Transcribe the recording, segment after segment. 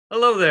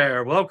Hello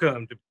there.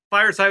 Welcome to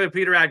Fireside with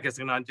Peter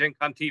Adkison on Gen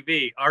Con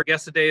TV. Our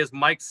guest today is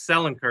Mike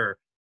Selinker.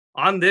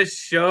 On this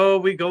show,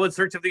 we go in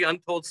search of the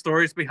untold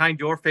stories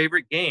behind your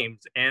favorite games.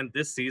 And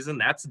this season,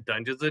 that's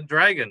Dungeons and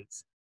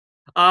Dragons.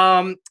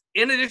 In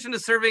addition to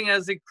serving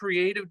as a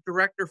creative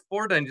director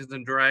for Dungeons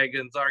and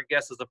Dragons, our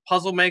guest is a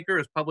puzzle maker,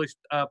 has published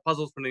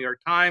puzzles for New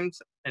York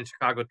Times and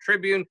Chicago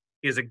Tribune.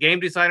 He is a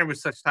game designer with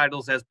such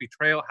titles as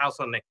Betrayal,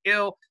 House on the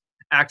Hill,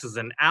 Axis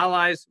and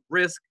Allies,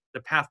 Risk, the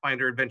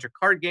Pathfinder Adventure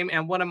Card Game,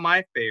 and one of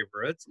my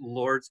favorites,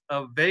 Lords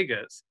of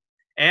Vegas.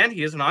 And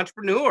he is an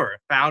entrepreneur,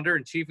 founder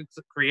and chief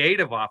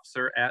creative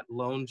officer at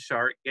Lone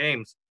Shark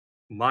Games.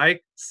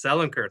 Mike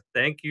Selinker,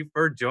 thank you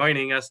for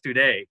joining us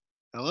today.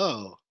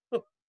 Hello.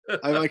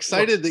 I'm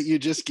excited that you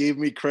just gave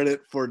me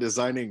credit for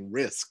designing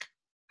Risk.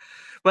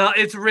 Well,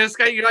 it's Risk.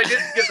 I didn't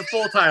get the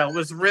full title. It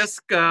was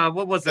Risk.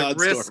 What was it?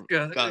 Risk.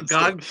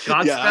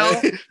 Godspell.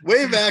 Yeah,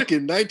 way back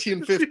in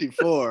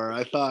 1954,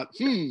 I thought,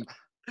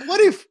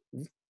 what if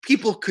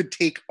people could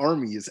take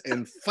armies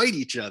and fight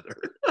each other?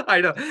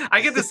 I know. I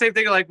get the same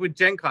thing like with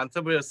Gen Con.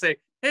 Somebody will say,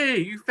 "Hey,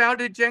 you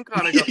founded Gen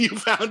Con." I go, you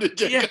founded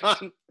Gen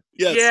Con.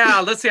 Yes. Yeah,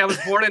 let's see. I was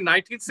born in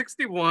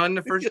 1961.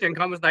 The first Gen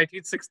Con was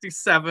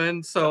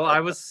 1967, so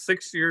I was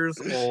 6 years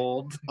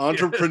old.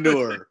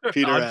 Entrepreneur,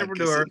 Peter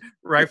Entrepreneur, Adkison.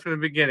 right from the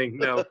beginning.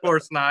 No, of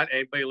course not.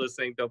 Anybody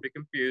listening, don't be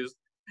confused.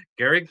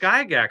 Gary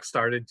Gygax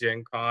started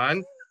Gen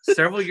Con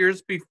several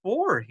years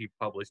before he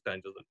published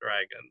Dungeons and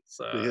Dragons.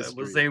 It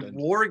was a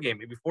war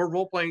game before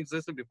role playing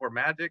existed, before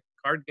Magic,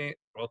 card game,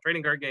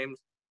 trading card games.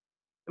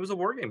 It was a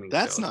wargaming.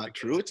 That's not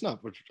true. It's not.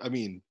 I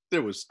mean,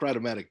 there was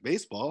Stratomatic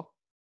Baseball.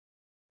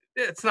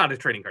 It's not a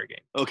trading card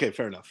game. Okay,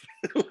 fair enough.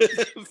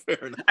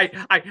 Fair enough.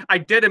 I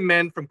did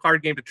amend from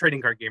card game to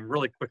trading card game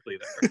really quickly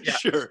there. Yeah.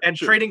 Sure. And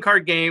trading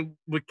card game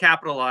would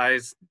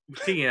capitalize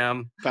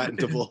TM.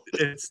 Patentable.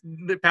 It's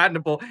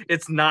patentable.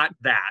 It's not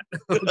that.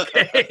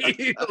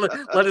 Okay.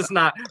 Let us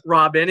not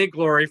rob any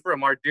glory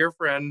from our dear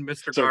friend,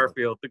 Mr. Certainly.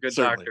 Garfield, the good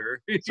Certainly.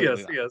 doctor.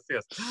 Certainly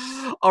Yes.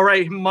 All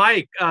right,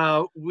 Mike.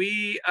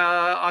 We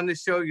on the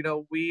show,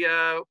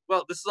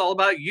 well, this is all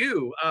about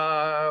you.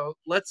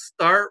 Let's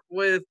start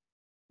with.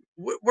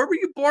 Where were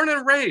you born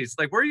and raised?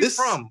 Like, where are you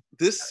from?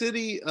 This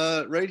city,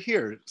 right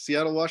here,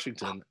 Seattle,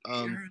 Washington.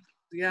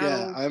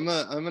 Yeah, I'm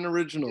an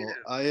original.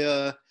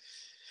 Yeah.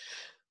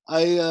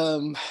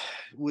 I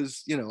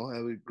was,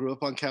 I grew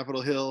up on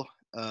Capitol Hill,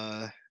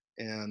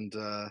 and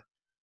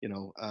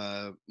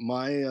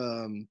my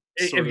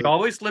have you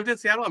always lived in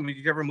Seattle? I mean,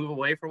 did you ever move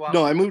away for a while?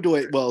 No, I moved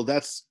away. Well,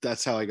 that's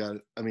how I got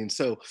it. I mean,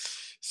 so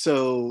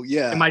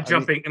yeah. Am I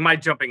jumping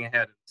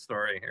ahead in the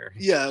story here?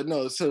 Yeah,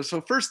 no. So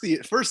first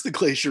the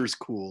glaciers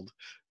cooled,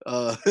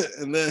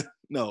 and then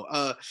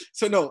I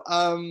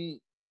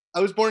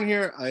was born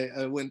here.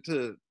 I went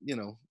to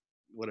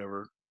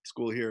whatever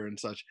school here and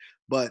such,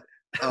 but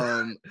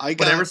I got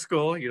whatever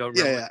school, you don't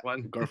remember which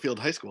one. Garfield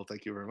High School.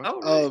 Thank you very much.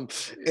 Oh,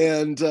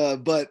 right.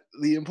 But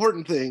the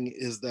important thing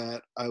is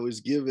that I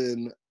was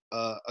given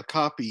a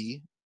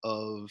copy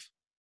of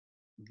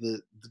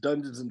the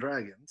Dungeons and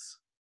Dragons,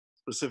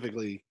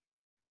 specifically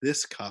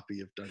this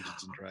copy of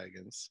Dungeons and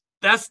Dragons.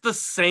 That's the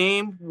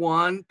same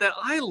one that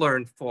I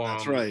learned from.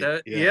 That's right. Yeah.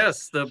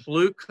 Yes, the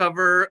blue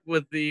cover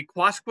with the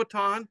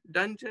Quasqueton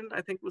dungeon,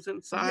 I think, was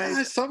inside.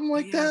 Yeah, something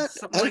like that.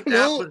 Something like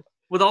that.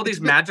 With all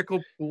these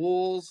magical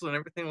pools and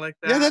everything like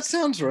that. Yeah, that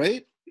sounds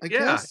right. I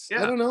guess.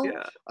 I don't know.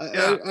 Yeah.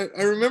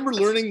 I remember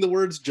learning the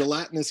words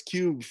gelatinous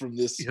cube from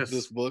this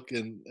book,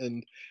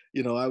 and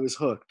I was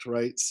hooked,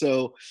 right?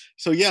 So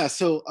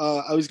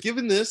I was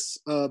given this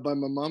by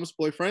my mom's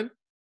boyfriend,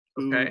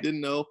 who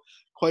didn't know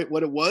quite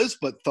what it was,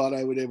 but thought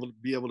I would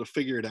be able to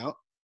figure it out.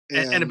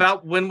 And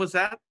about when was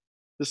that?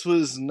 This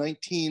was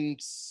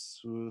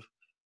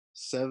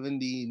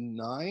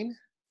 1979.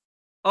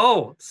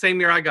 Oh, same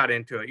year I got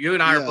into it. You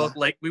and I are both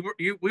late. We were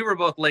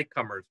both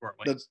latecomers, weren't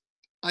we?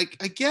 I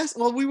guess.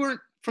 Well, we weren't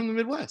from the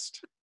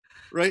Midwest,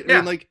 right? Yeah, I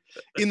mean, like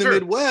in the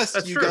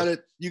Midwest, you got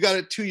it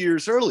 2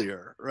 years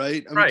earlier,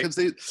 right? I mean, because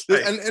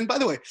and by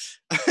the way,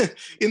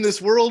 in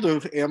this world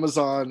of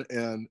Amazon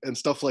and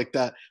stuff like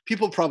that,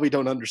 people probably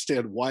don't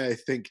understand why I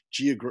think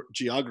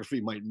geography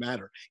might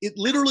matter. It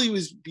literally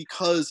was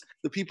because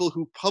the people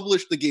who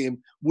published the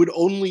game would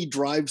only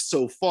drive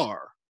so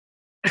far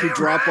to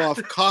drop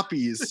off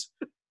copies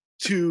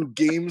to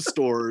game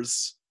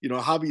stores,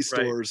 hobby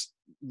stores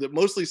that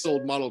mostly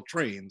sold model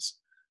trains,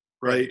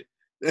 right?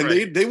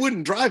 And they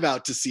wouldn't drive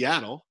out to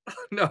Seattle.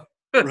 No.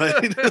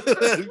 Right?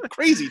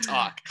 Crazy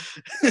talk.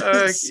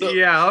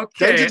 Yeah,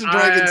 okay.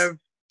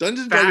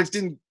 Dungeons and Dragons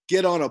didn't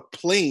get on a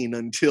plane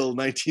until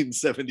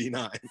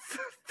 1979.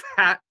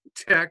 Fat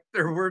tech,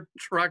 there were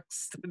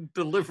trucks and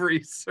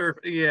delivery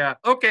service. Yeah.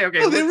 Okay.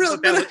 No, they really,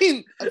 I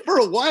mean, for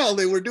a while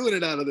they were doing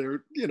it out of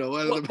their,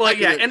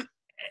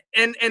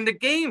 and the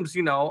games,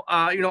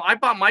 I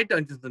bought my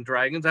Dungeons and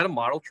Dragons at a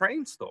model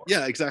train store.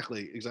 Yeah,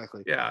 exactly.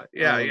 Yeah.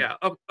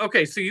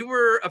 Okay, so you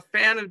were a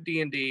fan of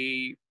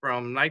D&D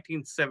from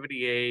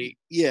 1978.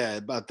 Yeah,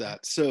 about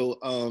that. So,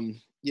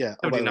 yeah.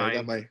 Oh, by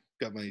the way,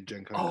 got my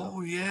Gen Con.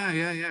 Oh,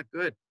 yeah.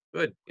 Good.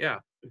 Yeah.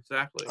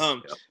 Exactly.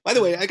 By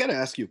the way, I got to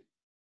ask you,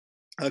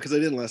 because I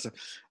didn't last time.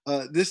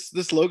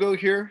 This logo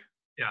here,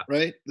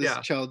 right? This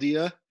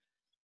Chaldea.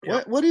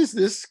 What is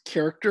this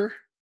character?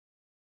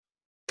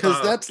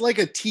 Because that's like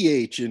a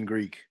TH in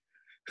Greek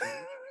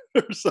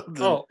or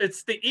something. Oh,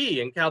 it's the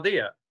E in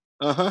Chaldea.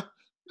 Uh-huh.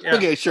 Yeah,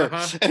 okay, sure.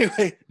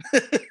 Anyway,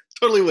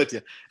 totally with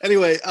you.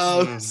 Anyway,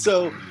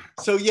 so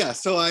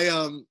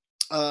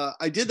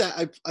I did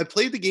that. I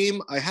played the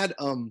game. I had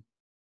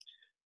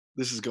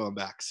this is going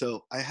back.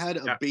 So I had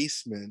a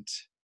basement.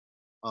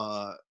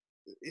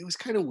 It was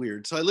kind of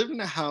weird. So I lived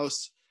in a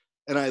house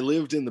and I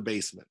lived in the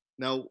basement.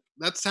 Now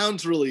that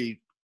sounds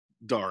really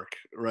dark,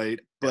 right?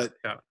 But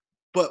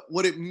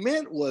what it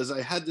meant was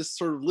I had this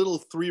sort of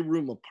little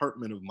 3-room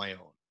apartment of my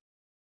own.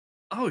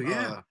 Oh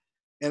yeah.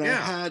 And I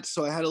had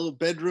a little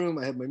bedroom,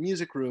 I had my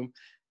music room,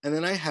 and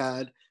then I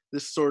had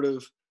this sort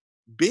of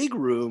big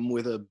room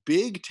with a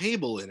big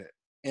table in it.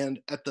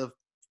 And at the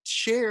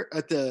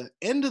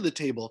end of the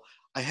table,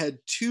 I had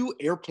 2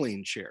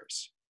 airplane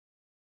chairs.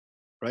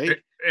 Right?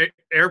 Okay.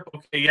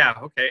 Yeah,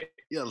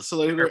 so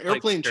they were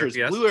airplane chairs,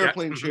 blue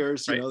airplane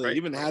chairs. You know, they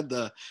even had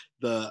the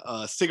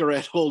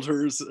cigarette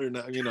holders, or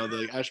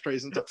the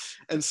ashtrays and stuff.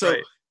 And so,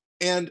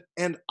 and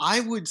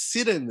I would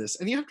sit in this,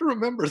 and you have to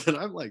remember that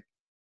I'm like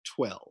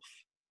 12,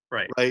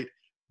 right?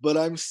 But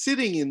I'm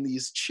sitting in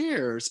these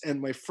chairs,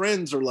 and my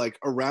friends are like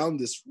around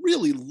this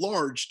really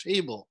large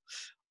table,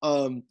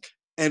 and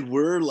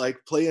we're like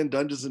playing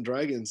Dungeons and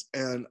Dragons.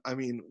 And I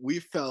mean, we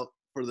felt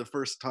for the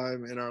first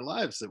time in our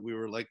lives that we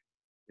were like,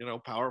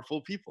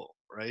 powerful people,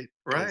 right?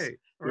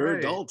 We're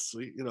adults,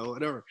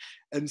 whatever.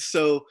 And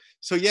so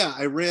yeah,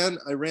 I ran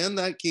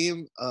that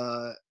game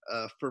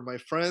for my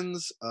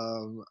friends.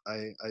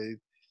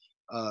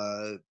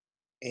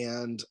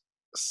 And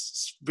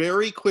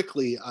very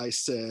quickly I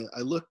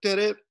looked at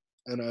it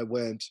and I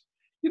went,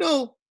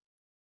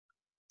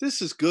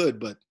 this is good,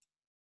 but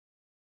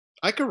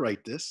I could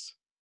write this.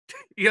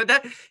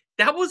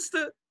 That was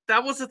the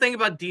thing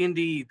about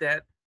D&D,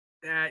 that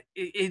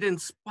it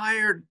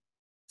inspired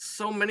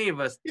so many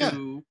of us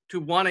to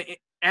want to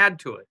add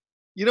to it.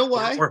 You know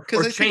why? Or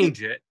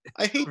change it.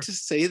 I hate to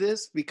say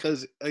this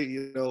because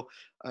Gary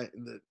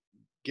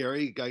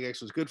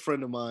Gygax was a good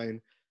friend of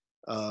mine.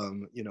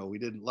 We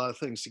did a lot of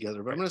things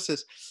together. But I'm going to say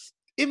this,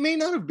 it may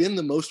not have been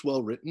the most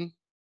well written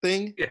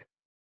thing. Yeah.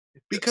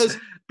 Because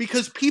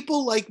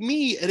people like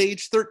me at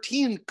age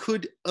 13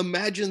 could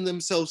imagine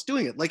themselves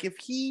doing it. Like if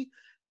he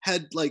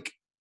had like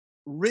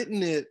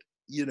written it,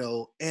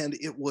 and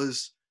it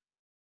was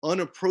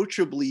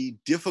unapproachably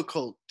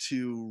difficult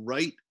to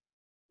write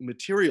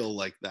material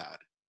like that,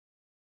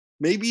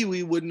 maybe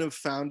we wouldn't have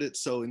found it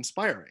so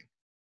inspiring.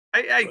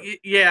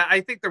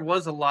 I think there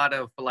was a lot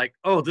of like,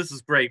 oh, this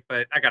is great,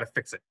 but I got to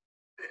fix it.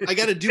 I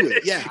got to do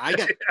it. Yeah, I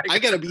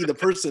got to be the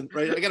person,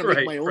 right? I got to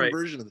make my own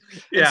version of it.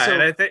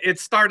 And I think it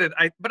started.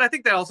 But I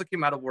think that also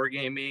came out of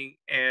wargaming,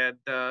 and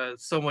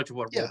so much of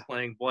what role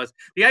playing was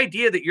the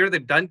idea that you're the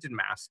dungeon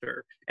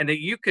master and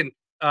that you can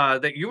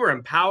that you were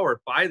empowered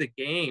by the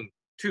game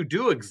to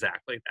do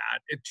exactly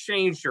that. It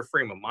changed your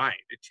frame of mind.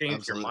 It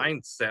changed your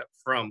mindset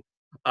from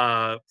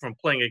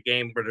playing a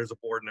game where there's a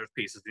board and there's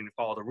pieces and you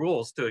follow the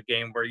rules, to a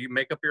game where you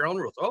make up your own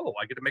rules. Oh,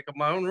 I get to make up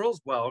my own rules.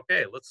 Well,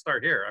 okay, let's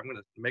start here. I'm going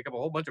to make up a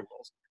whole bunch of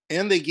rules.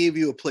 And they gave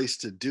you a place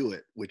to do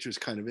it, which was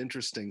kind of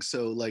interesting.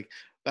 So like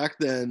back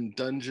then,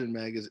 Dragon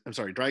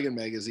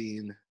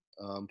Magazine,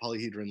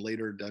 Polyhedron,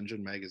 later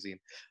Dungeon Magazine,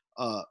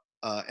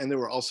 and there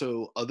were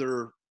also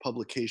other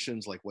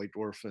publications like White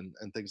Dwarf and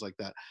things like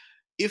that.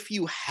 If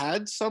you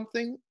had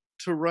something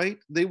to write,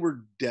 they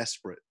were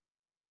desperate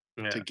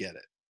to get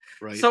it,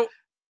 right? So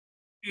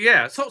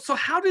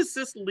how does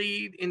this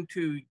lead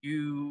into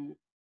you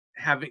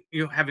having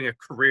a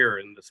career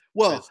in this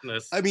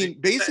business? I mean,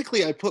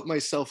 basically, I put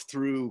myself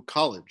through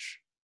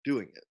college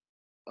doing it,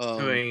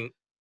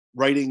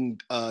 writing.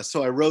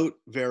 So I wrote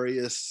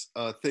various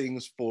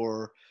things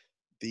for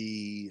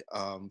the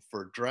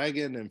for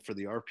Dragon and for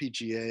the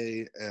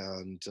RPGA,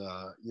 and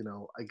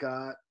I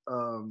got.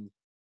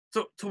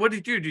 So what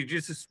did you do? Did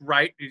you just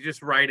write? You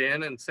just write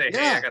in and say,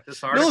 "Hey, I got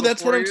this article." No,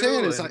 that's what I'm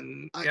saying. Is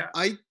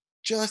I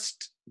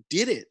just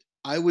did it.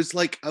 I was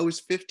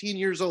 15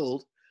 years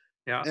old,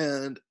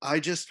 and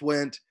I just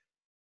went,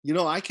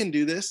 I can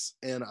do this.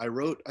 And I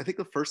wrote. I think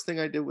the first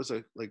thing I did was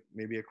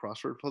maybe a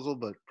crossword puzzle,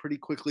 but pretty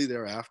quickly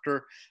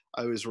thereafter,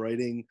 I was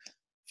writing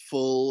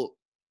full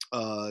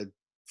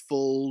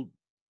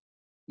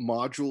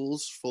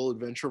modules, full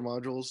adventure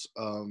modules.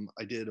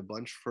 I did a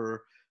bunch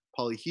for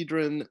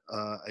Polyhedron.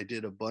 I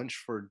did a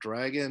bunch for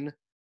Dragon.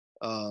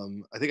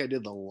 I think I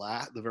did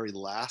the very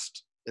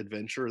last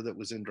adventure that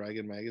was in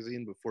Dragon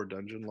Magazine before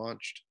Dungeon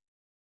launched,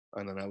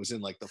 and then I was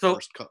in like the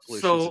first couple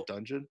issues of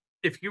Dungeon.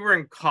 If you were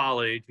in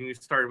college and you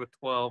started with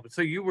 12,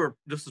 so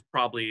this is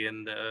probably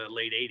in the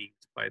late 80s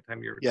by the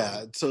time you were.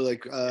 Yeah, so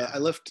I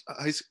left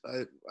high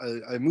school.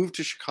 I moved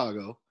to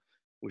Chicago,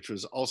 which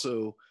was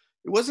also,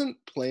 it wasn't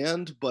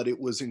planned, but it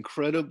was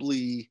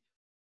incredibly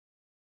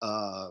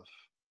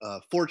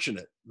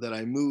fortunate that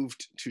I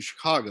moved to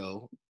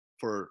Chicago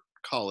for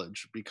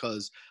college,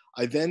 because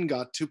I then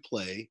got to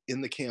play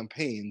in the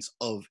campaigns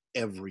of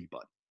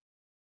everybody.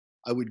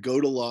 I would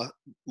go to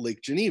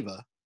Lake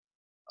Geneva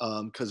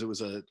because it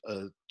was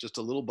just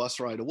a little bus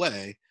ride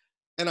away,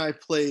 and I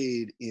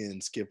played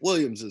in Skip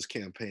Williams's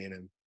campaign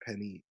and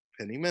Penny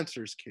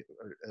Mentzer's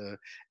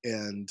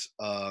and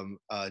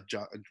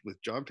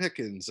with John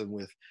Pickens, and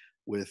with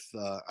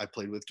I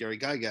played with Gary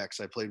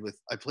Gygax. I played with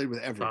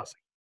everyone, awesome.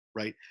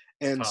 Right?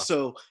 And awesome.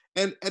 So,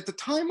 and at the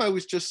time I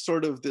was just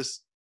sort of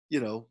this,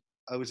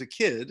 I was a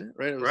kid,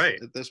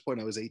 right? At this point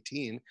I was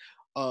 18,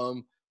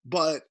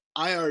 but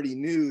I already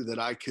knew that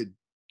I could,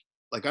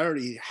 I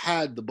already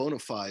had the bona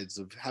fides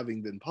of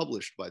having been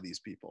published by these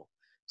people.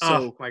 So,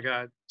 oh my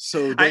God.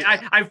 So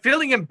I'm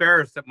feeling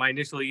embarrassed that my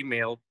initial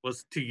email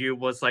was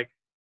like,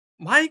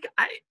 Mike,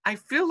 I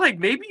feel like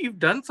maybe you've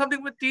done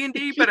something with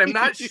D&D, but I'm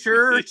not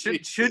sure.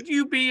 Should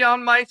you be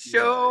on my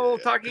show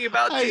talking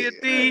about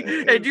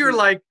D&D? And you're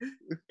like,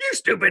 you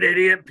stupid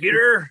idiot,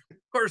 Peter. Of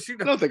course you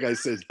don't. I don't think I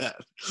said that.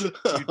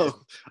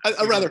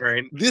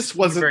 This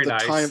wasn't the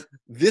time.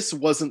 This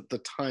wasn't the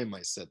time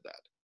I said that.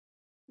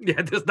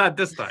 Yeah, not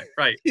this time.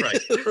 Right. Right.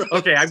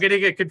 Okay, I'm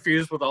getting it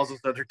confused with all those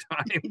other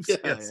times.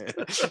 Yes.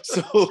 Yeah.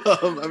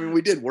 So,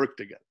 we did work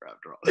together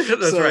after all.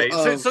 That's right.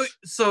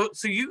 So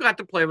you got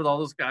to play with all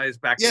those guys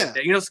back in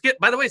the day. Skip.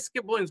 By the way,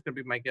 Skip Williams is going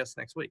to be my guest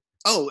next week.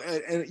 Oh,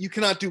 and you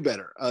cannot do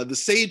better. The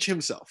Sage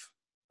himself.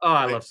 Oh,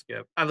 I love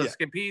Skip.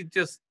 Skip. He's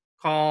just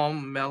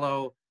calm,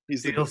 mellow.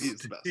 He's the best.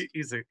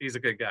 He's a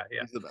good guy.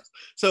 Yeah, he's the best.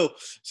 So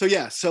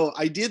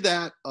I did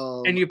that.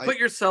 And you put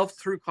yourself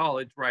through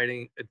college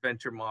writing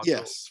adventure modules.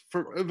 Yes,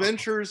 for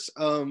adventures.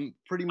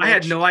 Pretty much. I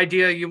had no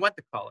idea you went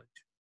to college.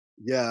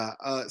 Yeah.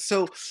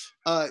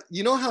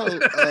 You know how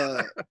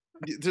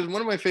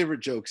one of my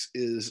favorite jokes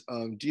is,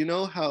 do you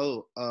know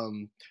how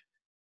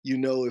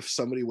if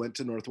somebody went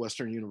to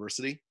Northwestern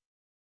University?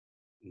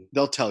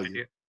 They'll tell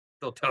you.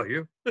 They'll tell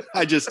you.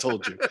 I just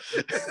told you.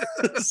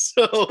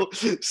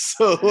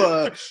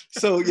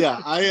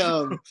 Yeah,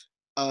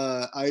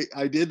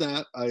 I did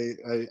that.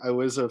 I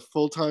was a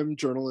full-time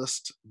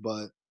journalist,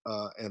 but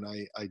and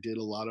I did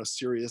a lot of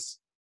serious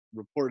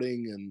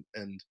reporting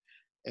and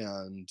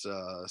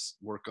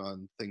work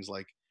on things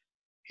like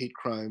hate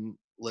crime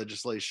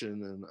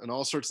legislation and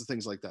all sorts of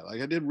things like that.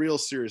 Like I did real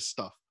serious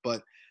stuff,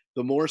 but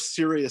the more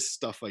serious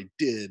stuff I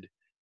did,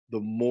 the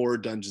more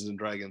Dungeons and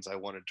Dragons I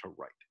wanted to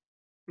write.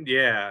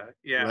 Yeah.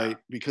 Right,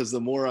 because the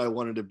more I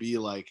wanted to be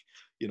like,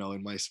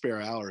 in my spare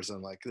hours,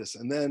 I'm like this.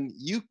 And then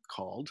you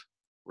called,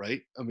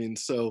 right?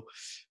 So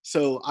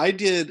I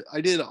did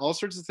all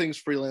sorts of things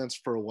freelance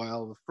for a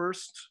while. The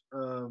first,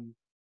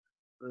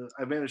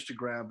 I managed to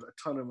grab a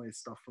ton of my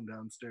stuff from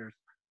downstairs.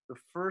 The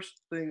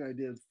first thing I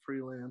did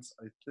freelance,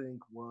 I think,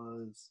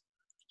 was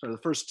the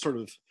first sort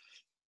of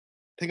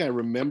thing I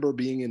remember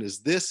being in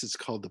is this. It's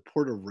called the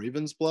Port of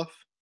Ravensbluff.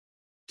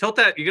 Tilt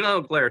that,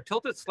 glare.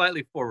 Tilt it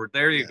slightly forward.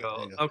 There you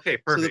go. Okay,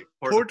 perfect.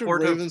 So the Port of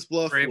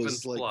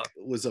Ravensbluff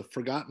was a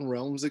Forgotten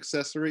Realms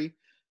accessory,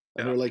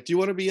 and they're like, "Do you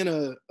want to be in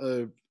a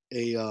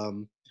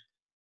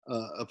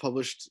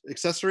published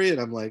accessory?" And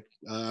I'm like,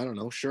 "I don't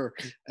know, sure."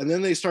 And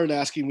then they started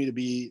asking me to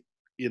be,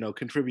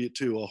 contribute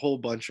to a whole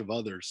bunch of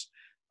others.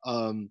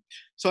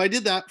 So I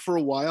did that for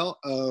a while.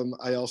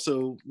 I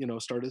also,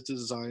 started to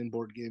design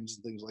board games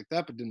and things like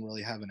that, but didn't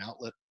really have an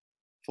outlet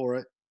for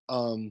it.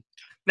 And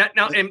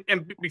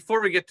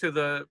before we get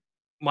to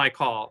my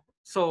call,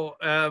 so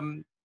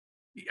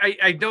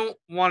I don't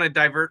want to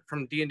divert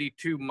from D&D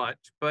too much,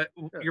 but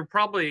you're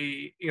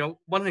probably,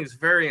 one thing that's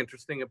very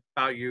interesting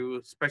about you,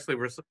 especially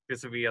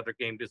vis-a-vis other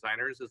game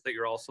designers, is that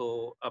you're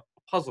also a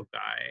puzzle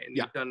guy, and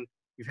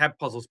you've had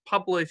puzzles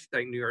published,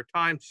 like New York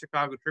Times,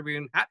 Chicago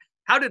Tribune.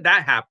 How did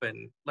that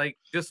happen? Like,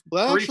 just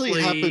briefly,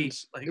 actually happened.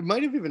 It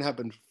might have even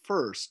happened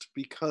first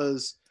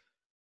because,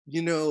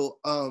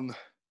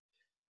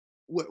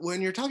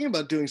 when you're talking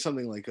about doing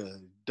something like a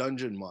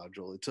dungeon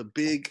module, it's a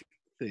big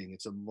thing.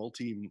 It's a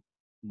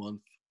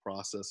multi-month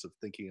process of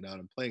thinking it out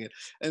and playing it.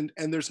 And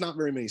there's not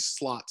very many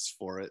slots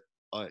for it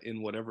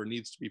in whatever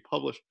needs to be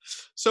published.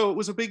 So it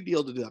was a big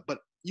deal to do that. But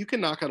you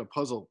can knock out a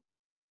puzzle.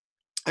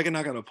 I can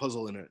knock out a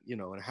puzzle in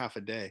a half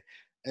a day.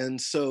 And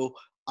so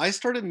I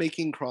started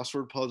making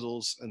crossword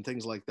puzzles and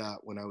things like that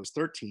when I was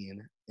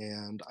 13,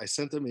 and I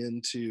sent them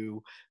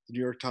into the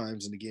New York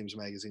Times and the Games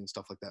Magazine and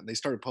stuff like that, and they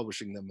started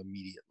publishing them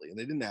immediately, and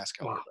they didn't ask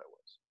how old I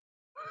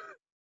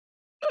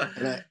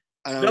was.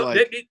 And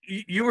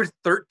you were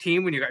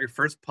 13 when you got your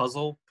first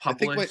puzzle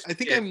published? I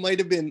think I might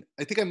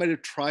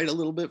have tried a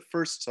little bit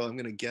first, so I'm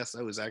going to guess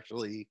I was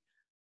actually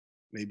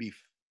maybe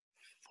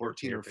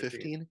 14 or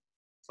 15.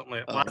 Something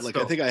like that.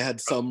 I think I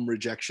had some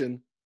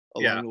rejection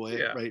along the way,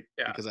 right?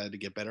 Yeah. Because I had to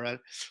get better at it.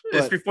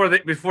 It's before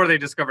they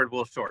discovered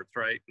Will Shortz,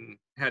 right?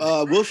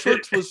 Will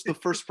Shortz was the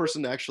first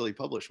person to actually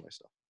publish my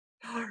stuff.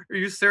 Are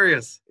you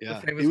serious?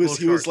 Yeah, he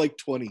was like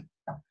 20.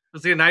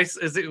 Was he a nice?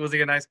 Was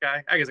he a nice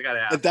guy? I guess I gotta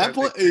ask. At that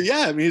point,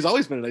 yeah. He's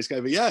always been a nice guy,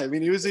 but yeah,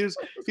 he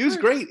was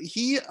great.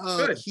 He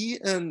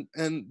and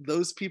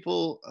those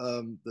people,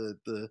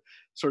 the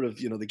sort of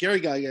the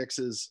Gary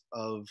Gygaxes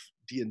of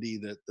D&D,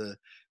 that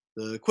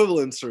the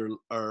equivalents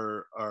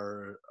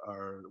are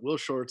Will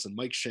Shorts and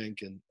Mike Schenk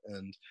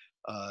and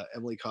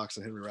Emily Cox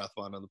and Henry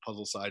Rathbone on the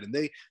puzzle side, and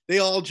they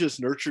all just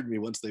nurtured me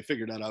once they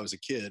figured out I was a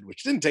kid,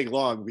 which didn't take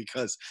long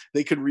because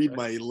they could read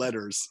my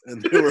letters,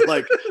 and they were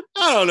like,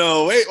 I don't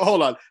know, wait,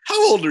 hold on,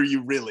 how old are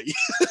you really?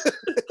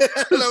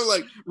 And I'm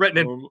like,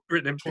 written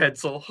in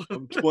pencil.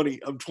 I'm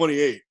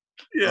 28.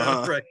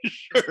 Yeah, right.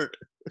 Sure.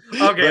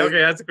 Okay,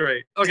 that's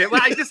great. Okay,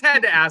 well, I just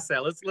had to ask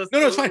that. Let's no,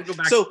 it's fine. Go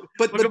back, so,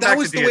 but that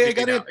was the way I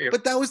got in. Yeah.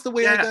 But that was the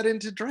way I got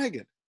into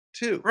Dragon,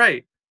 too.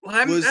 Right.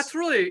 Well, that's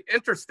really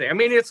interesting. I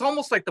mean, it's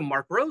almost like the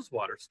Mark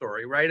Rosewater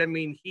story, right? I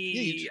mean,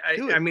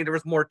 I mean, there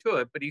was more to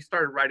it, but he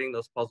started writing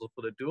those puzzles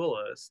for the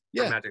Duelist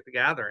for Magic the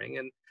Gathering,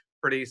 and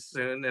pretty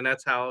soon, and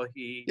that's how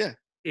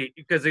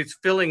because he's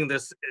filling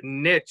this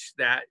niche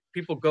that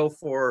people go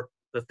for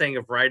the thing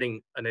of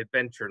writing an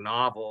adventure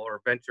novel or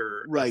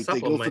adventure supplement. They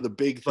go for the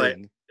big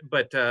thing,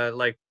 but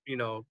like, you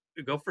know,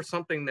 go for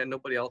something that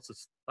nobody else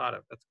has thought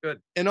of. That's good.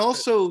 And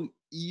also,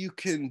 you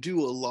can do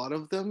a lot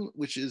of them,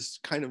 which is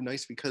kind of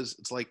nice because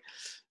it's like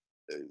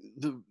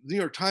the New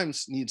York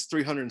Times needs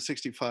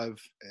 365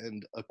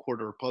 and a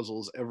quarter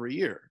puzzles every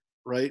year,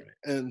 right?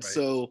 And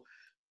so,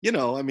 you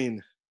know, I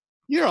mean,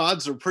 your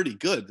odds are pretty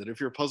good that if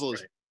your puzzle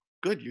is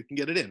good, you can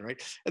get it in,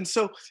 right? And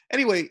so,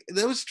 anyway,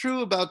 that was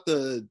true about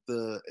the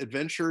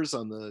adventures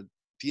on the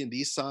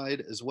D&D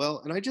side as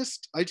well. And I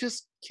just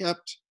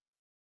kept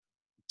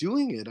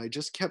doing it. I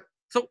just kept.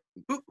 So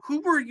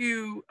who were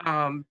you?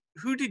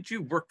 Who did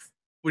you work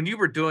when you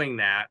were doing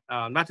that?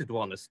 Not to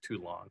dwell on this too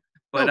long,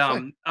 but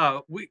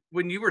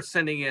when you were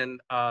sending in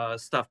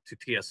stuff to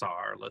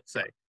TSR, let's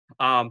say,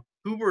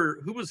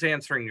 who was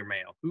answering your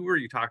mail? Who were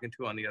you talking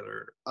to on the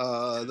other?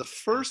 The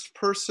first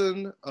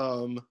person,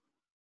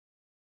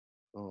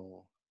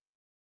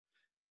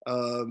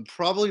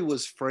 probably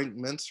was Frank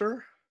Menser.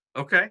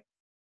 Okay,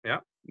 yeah.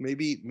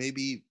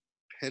 Maybe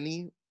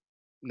Penny,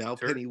 now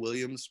Penny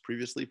Williams,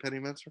 previously Penny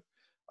Menser.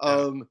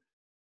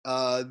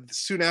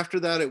 Soon after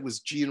that, it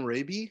was Gene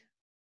Raby,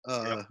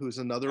 who's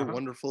another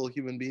wonderful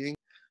human being.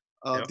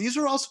 These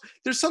are also,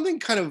 there's something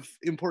kind of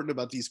important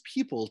about these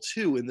people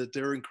too, in that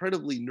they're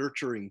incredibly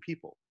nurturing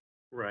people.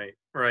 Right.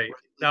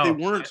 No,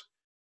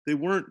 they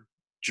weren't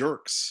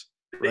jerks.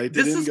 Right.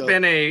 This has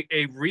been a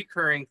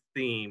recurring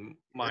theme,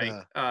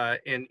 Mike,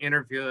 in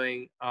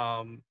interviewing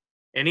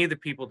any of the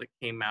people that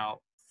came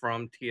out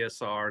from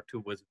TSR to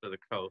Wizards of the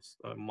Coast,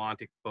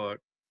 Monty Cook,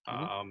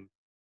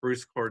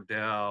 Bruce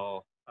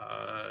Cordell,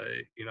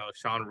 you know,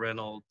 Sean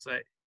Reynolds,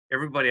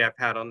 everybody I've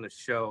had on the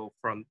show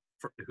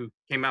who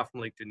came out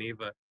from Lake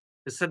Geneva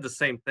has said the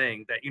same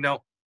thing, that, you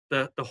know,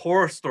 the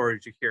horror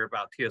stories you hear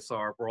about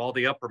TSR were all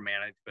the upper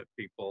management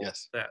people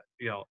that,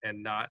 you know,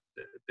 and not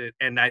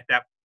and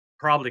that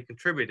probably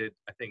contributed.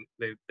 I think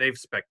they've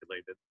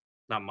speculated,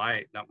 not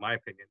my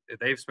opinion,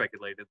 they've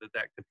speculated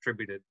that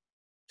contributed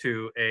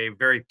to a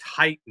very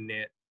tight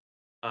knit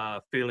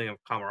feeling of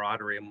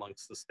camaraderie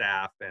amongst the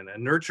staff and a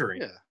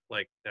nurturing,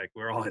 like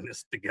we're all in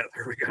this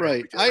together.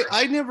 Right.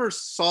 I never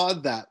saw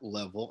that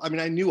level. I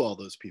mean, I knew all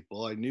those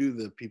people. I knew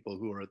the people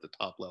who were at the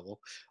top level.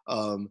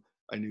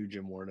 I knew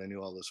Jim Warren. I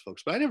knew all those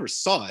folks, but I never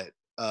saw it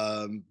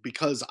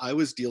because I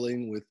was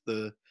dealing with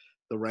the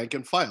rank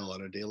and file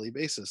on a daily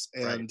basis,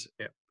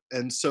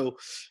 and so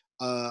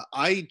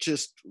I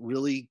just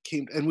really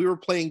came, and we were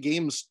playing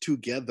games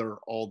together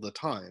all the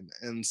time,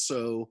 and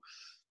so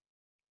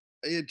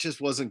it just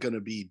wasn't going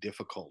to be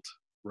difficult,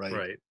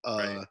 right?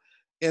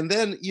 And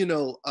then, you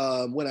know,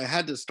 when I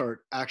had to start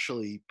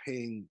actually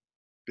paying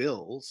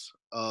bills,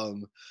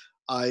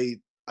 I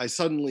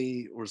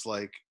suddenly was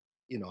like,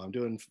 you know, I'm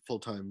doing a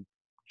full-time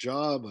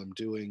job. I'm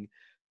doing,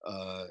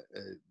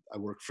 I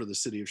worked for the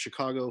city of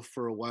Chicago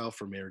for a while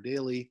for Mayor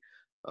Daley.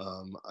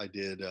 I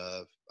did,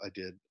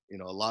 you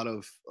know, a lot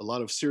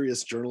of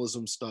serious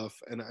journalism stuff,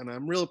 and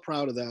I'm real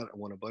proud of that. I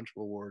won a bunch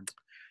of awards.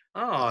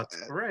 Oh, that's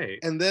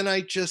great. And then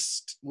I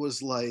just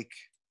was like,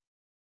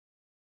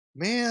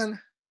 man,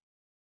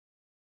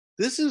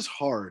 this is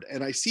hard.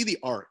 And I see the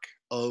arc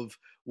of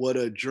what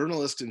a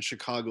journalist in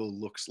Chicago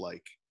looks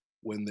like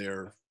when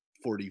they're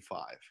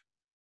 45,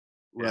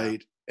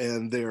 right?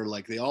 And they're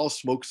like, they all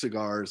smoke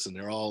cigars and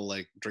they're all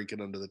like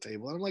drinking under the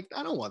table. And I'm like,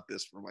 I don't want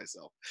this for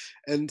myself.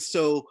 And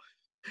so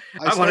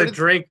I want to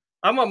drink.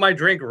 I want my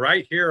drink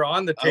right here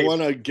on the table. I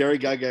want a Gary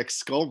Gygax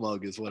skull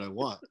mug is what I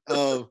want.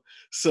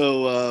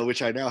 So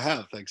which I now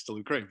have thanks to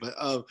Luke Craig.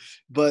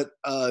 But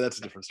that's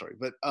a different story.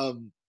 But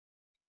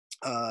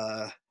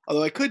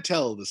although I could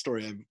tell the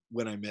story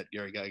when I met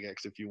Gary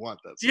Gygax if you want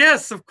that.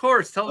 Yes, of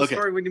course. Tell the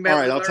story when you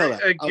met I'll tell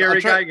that.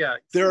 Gary Gygax.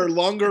 There are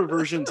longer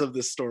versions of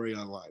this story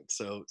online.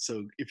 So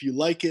if you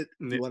like it,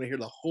 if you want to hear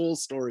the whole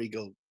story,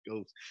 go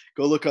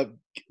look up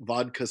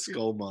vodka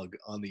skull mug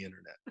on the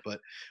internet.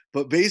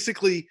 But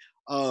basically,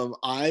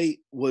 I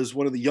was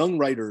one of the young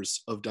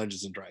writers of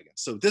Dungeons and Dragons.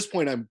 So at this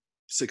point, I'm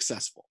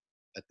successful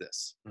at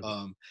this.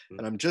 And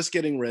I'm just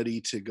getting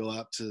ready to go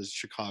out to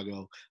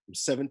Chicago. I'm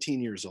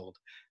 17 years old.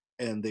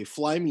 And they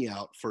fly me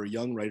out for a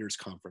young writers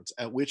conference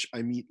at which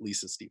I meet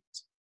Lisa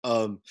Stevens.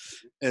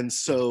 And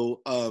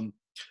so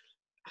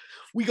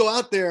we go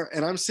out there,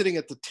 and I'm sitting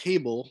at the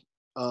table.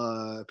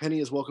 Penny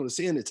is welcome to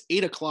see, and it's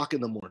 8:00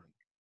 in the morning.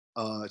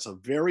 It's a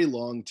very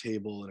long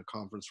table in a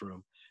conference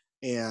room,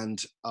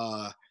 and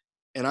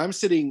I'm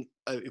sitting.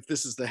 If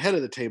this is the head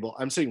of the table,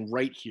 I'm sitting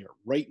right here,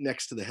 right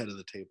next to the head of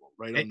the table,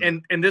 right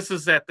on and this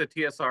is at the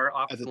TSR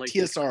office. At the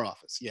TSR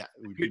office, yeah.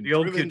 The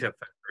old Q-tip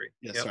factory.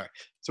 Yeah, sorry.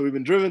 So we've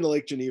been driven to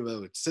Lake Geneva.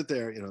 We'd sit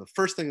there, the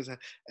first thing is,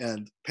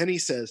 and Penny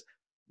says,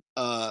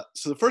 so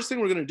the first thing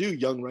we're going to do,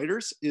 young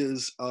writers,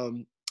 is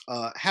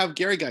have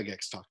Gary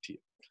Gygax talk to you.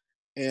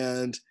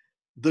 And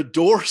the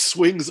door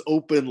swings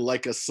open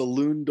like a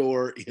saloon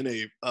door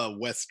in a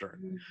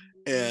Western.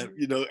 And,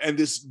 and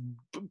this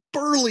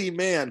burly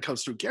man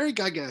comes through. Gary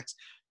Gygax,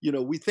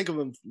 we think of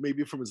him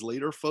maybe from his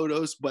later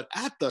photos, but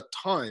at the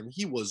time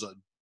he was a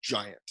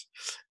giant.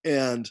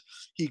 And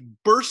he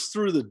bursts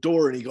through the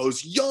door and he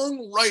goes,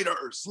 "Young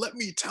writers, let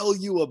me tell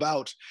you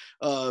about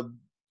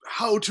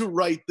how to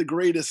write the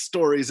greatest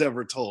stories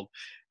ever told."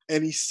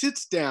 And he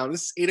sits down,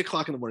 this is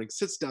 8:00 in the morning,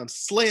 sits down,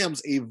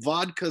 slams a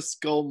vodka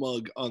skull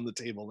mug on the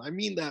table. I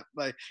mean that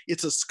by,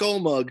 it's a skull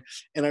mug,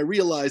 and I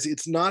realize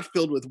it's not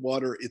filled with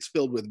water, it's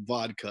filled with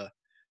vodka.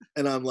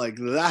 And I'm like,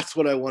 that's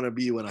what I want to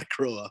be when I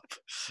grow up.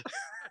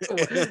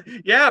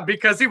 Yeah,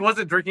 because he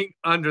wasn't drinking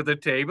under the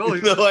table.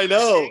 No, I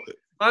know.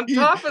 On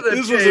top of the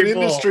this table. Was an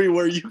industry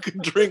where you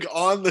could drink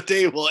on the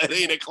table at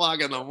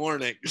 8:00 in the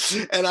morning.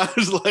 And I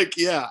was like,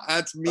 yeah,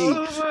 that's me.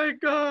 Oh my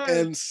God.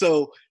 And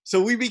so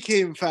we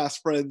became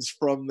fast friends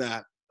from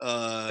that.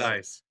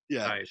 Nice.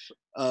 Yeah. Nice.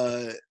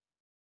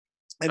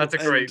 That's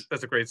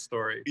a great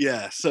story.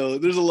 Yeah. So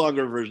there's a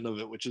longer version of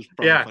it, which is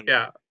probably funny.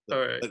 Yeah. All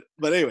right.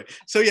 But anyway,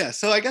 so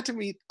I got to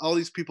meet all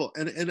these people,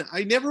 and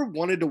I never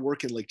wanted to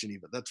work in Lake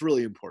Geneva. That's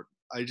really important.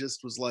 I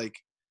just was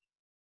like,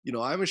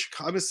 I'm a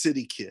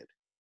city kid.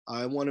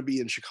 I want to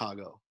be in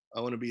Chicago. I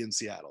want to be in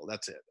Seattle.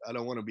 That's it. I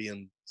don't want to be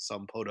in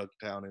some podunk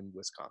town in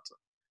Wisconsin.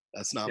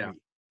 That's not me.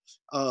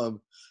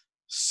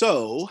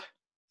 So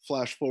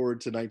flash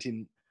forward to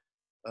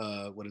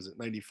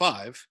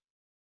 95.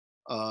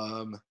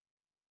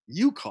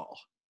 You call.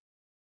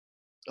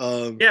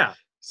 So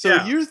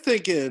you're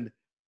thinking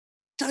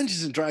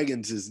Dungeons and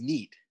Dragons is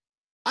neat.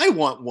 I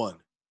want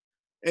one.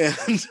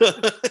 And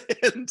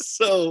and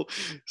so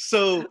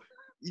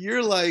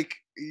you're like,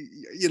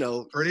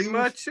 pretty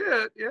much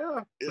it.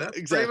 Yeah. That's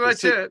exactly. Pretty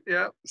much it.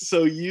 Yeah.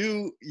 So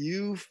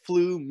you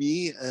flew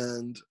me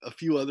and a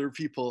few other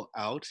people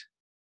out,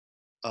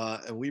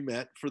 and we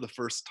met for the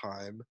first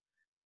time,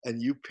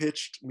 and you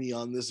pitched me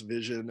on this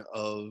vision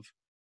of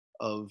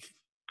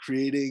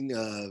creating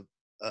a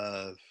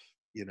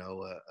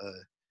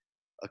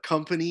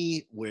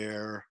company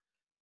where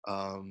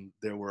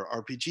there were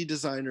RPG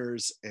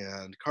designers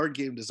and card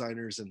game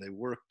designers, and they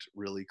worked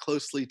really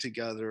closely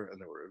together, and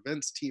there were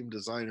events team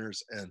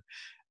designers,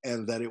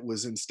 and that it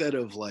was, instead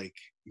of like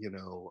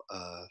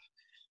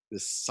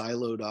this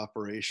siloed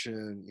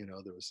operation,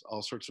 there was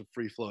all sorts of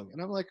free flowing.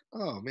 And I'm like,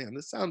 oh man,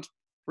 this sounds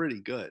pretty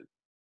good.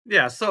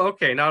 Yeah. So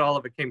okay, not all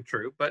of it came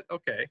true, but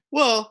okay.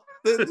 Well,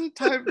 the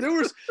time there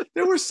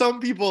were some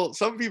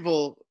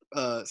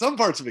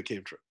parts of it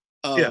came true.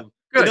 Yeah.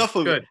 Good, enough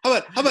of good. it.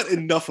 How about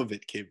enough of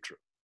it came true?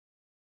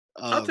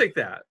 I'll take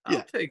that.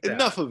 I'll take that.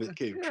 Enough of it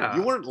came true.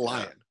 You weren't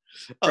lying.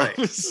 Right.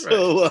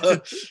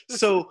 So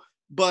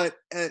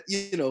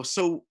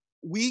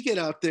we get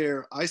out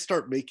there. I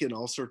start making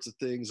all sorts of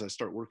things. I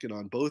start working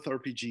on both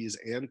RPGs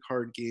and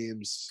card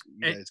games.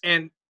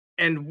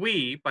 And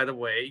we, by the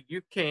way,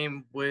 you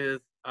came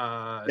with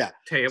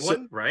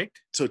Tailwind, right?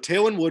 So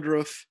Tailwind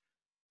Woodruff,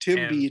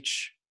 Tim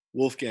Beach,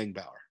 Wolfgang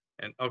Bauer.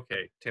 And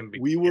Tim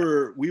Beach. We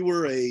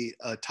were a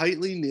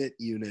tightly knit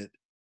unit.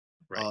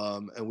 Right.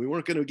 And we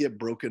weren't going to get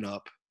broken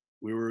up.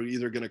 We were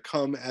either going to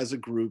come as a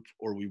group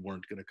or we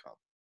weren't going to come.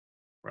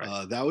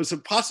 Right. That was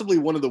possibly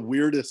one of the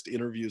weirdest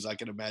interviews I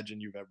can imagine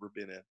you've ever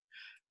been in,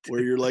 where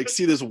you're like,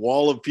 see this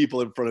wall of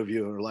people in front of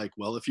you and are like,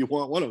 well, if you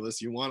want one of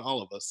us, you want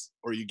all of us,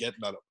 or you get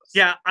none of us.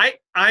 Yeah, I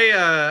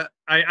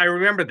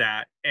remember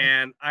that,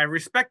 and I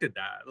respected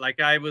that. Like,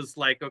 I was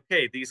like,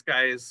 okay, these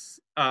guys.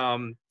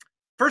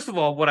 First of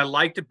all, what I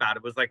liked about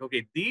it was like,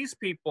 okay, these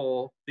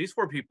four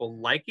people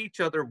like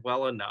each other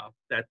well enough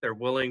that they're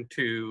willing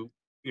to,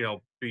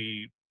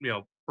 be,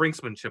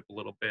 brinksmanship a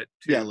little bit.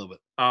 A little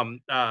bit.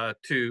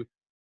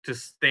 To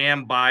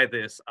stand by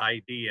this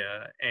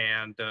idea,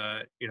 and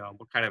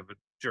what kind of a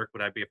jerk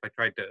would I be if I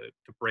tried to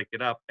break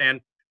it up?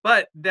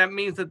 But that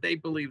means that they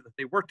believe that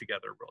they work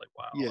together really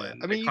well. Yeah,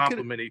 and they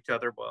complement each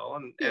other well.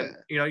 And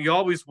you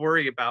always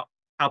worry about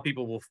how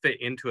people will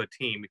fit into a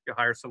team if you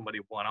hire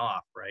somebody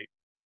one-off, right?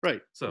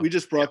 Right. So we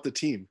just brought the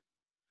team.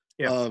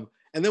 Yeah.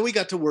 And then we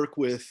got to work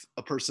with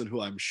a person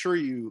who I'm sure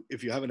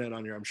if you haven't had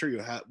on here, I'm sure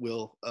you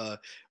will,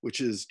 which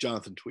is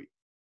Jonathan Tweet.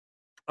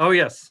 Oh,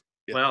 yes.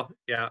 Yeah. Well,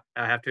 yeah,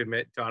 I have to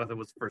admit, Jonathan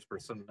was the first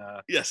person.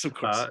 Yes, of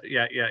course.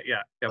 Yeah.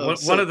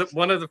 One of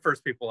the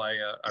first people I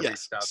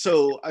reached out to.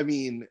 So, I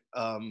mean,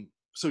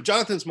 so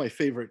Jonathan's my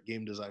favorite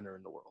game designer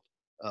in the world.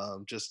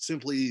 Just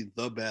simply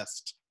the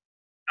best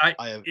I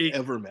have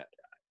ever met.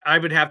 I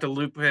would have to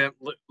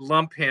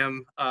lump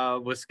him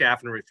with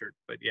Scaff and Richard,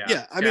 but yeah.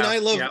 Yeah, I mean, I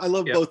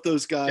love both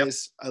those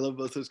guys. I love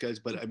both those guys,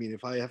 but I mean,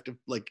 if I have to,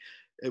 like,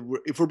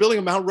 if we're building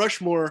a Mount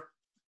Rushmore,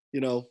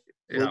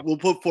 we'll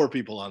put 4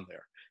 people on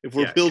there. If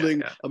we're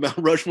building a Mount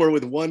Rushmore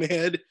with one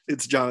head,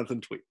 it's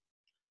Jonathan Tweet.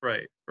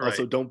 Right.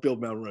 Also, don't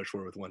build Mount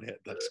Rushmore with one head.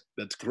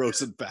 That's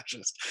gross and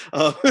fascist.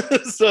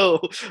 So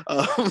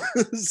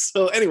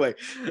anyway,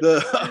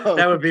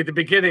 that would be the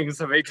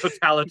beginnings of a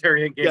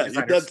totalitarian game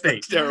designer state.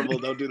 That's terrible.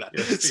 Don't do that.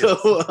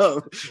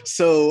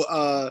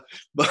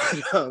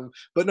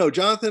 But no,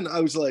 Jonathan,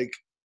 I was like,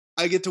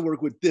 I get to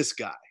work with this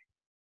guy,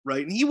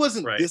 right? And he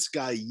wasn't this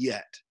guy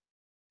yet,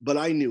 but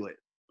I knew it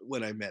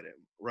when I met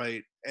him,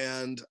 right?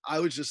 And I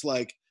was just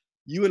like,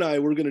 you and I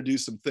were going to do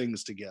some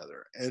things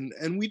together,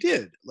 and we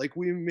did. Like,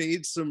 we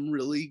made some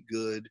really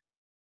good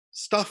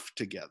stuff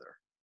together,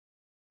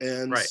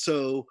 and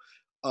so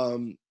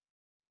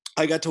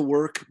I got to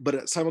work,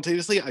 but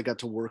simultaneously I got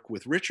to work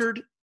with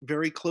Richard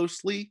very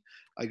closely.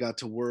 I got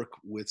to work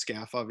with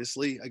Scaff,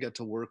 obviously. I got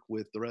to work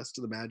with the rest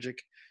of the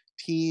Magic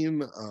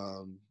team,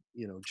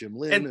 Jim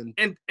Lynn,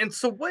 and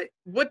so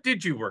what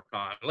did you work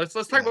on? Let's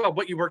talk about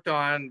what you worked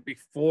on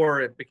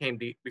before it became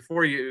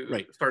before you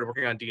started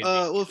working on D&D.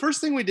 Well, the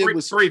first thing we did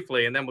was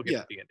briefly, and then we'll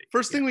get to D&D.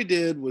 First thing we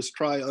did was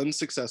try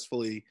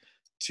unsuccessfully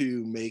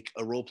to make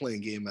a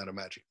role-playing game out of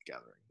Magic the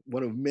Gathering.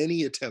 One of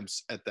many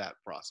attempts at that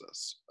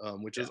process,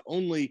 which has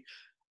only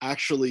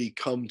actually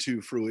come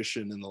to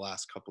fruition in the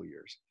last couple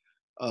years.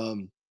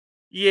 And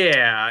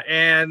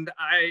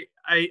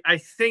I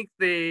think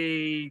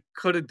they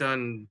could have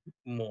done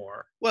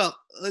more. Well,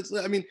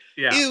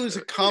 it was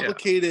a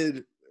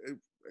complicated,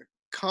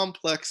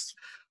 complex.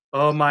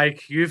 Oh,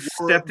 Mike, you've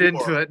stepped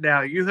into it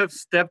now. You have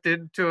stepped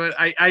into it.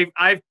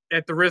 I've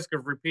at the risk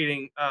of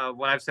repeating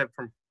what I've said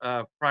from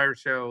prior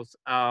shows.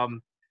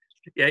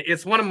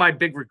 It's one of my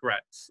big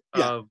regrets.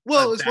 It's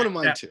one of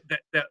mine too.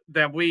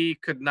 That we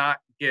could not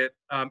get,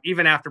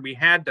 even after we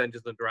had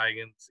Dungeons and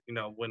Dragons,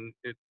 when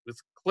it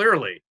was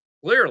clearly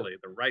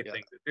the right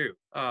thing to do.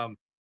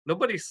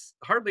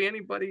 Hardly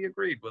anybody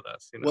agreed with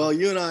us. Well,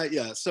 you and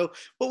I, So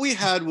what we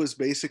had was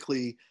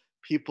basically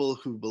people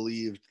who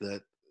believed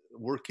that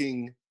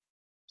working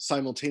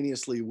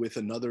simultaneously with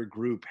another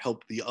group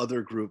helped the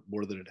other group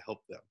more than it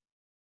helped them.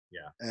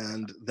 Yeah.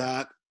 And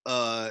that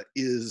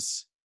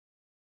is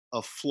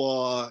a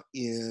flaw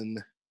in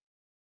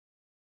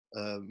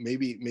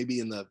maybe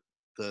in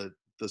the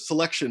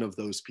selection of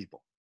those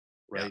people,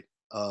 right?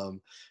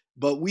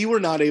 But we were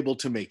not able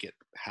to make it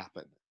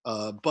happen.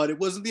 But it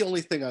wasn't the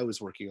only thing I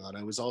was working on.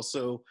 I was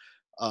also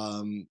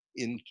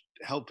in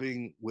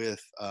helping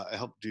with. I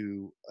helped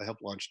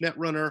launch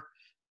Netrunner.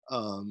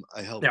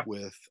 I helped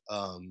with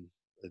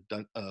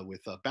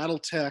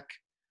BattleTech.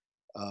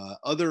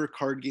 Other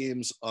card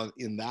games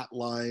in that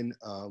line.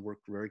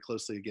 Worked very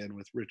closely again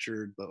with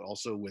Richard, but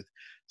also with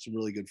some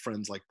really good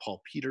friends like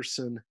Paul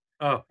Peterson.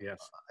 Oh yes,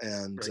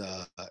 and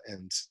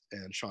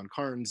Sean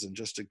Carnes, and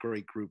just a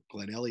great group.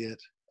 Glenn Elliott,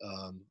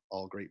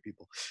 all great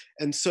people.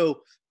 And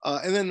so,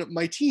 and then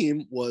my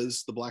team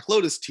was the Black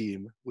Lotus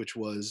team, which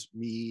was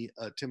me.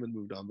 Tim had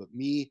moved on, but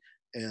me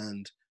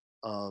and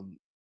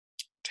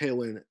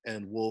Tailwind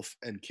and Wolf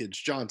and Kids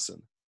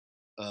Johnson.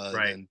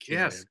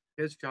 Yes,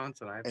 Kids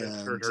Johnson. I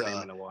haven't heard her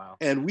name in a while.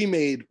 And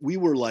we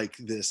were like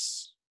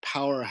this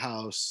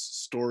powerhouse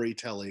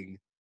storytelling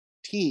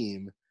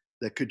team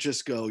that could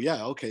just go,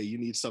 okay, you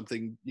need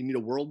a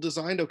world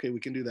designed, okay,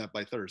 we can do that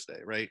by Thursday,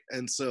 right?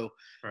 And so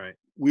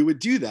we would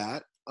do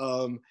that,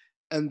 and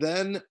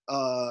then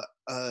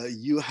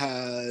you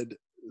had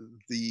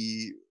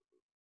the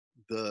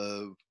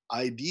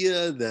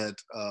idea that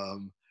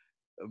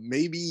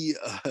maybe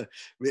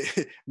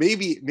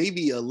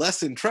a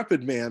less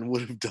intrepid man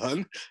wouldn't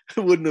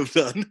have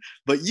done,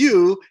 but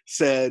you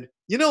said,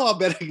 I'll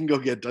bet I can go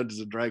get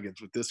Dungeons and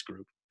Dragons with this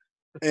group,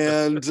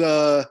 and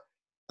I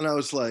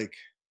was like,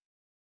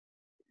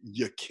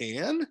 you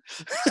can?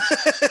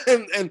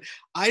 and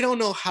I don't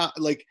know how,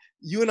 like,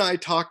 you and I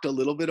talked a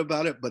little bit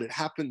about it, but it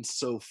happened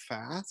so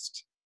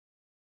fast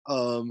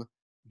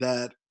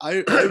that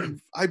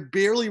I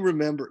barely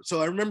remember. So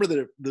I remember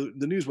that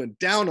the news went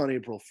down on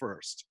April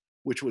 1st,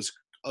 which was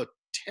a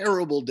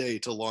terrible day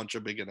to launch a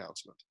big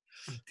announcement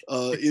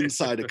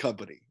inside a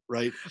company,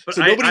 right? But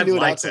so nobody knew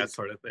it like outside that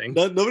sort of thing.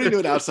 Nobody knew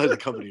it outside the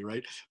company,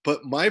 right?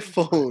 But my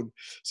phone.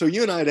 So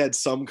you and I had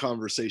some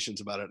conversations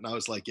about it, and I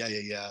was like,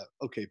 yeah,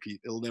 okay,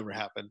 Pete, it'll never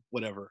happen,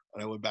 whatever.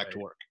 And I went back to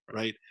work,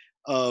 right?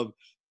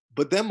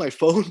 But then my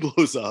phone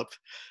blows up,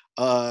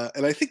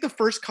 and I think the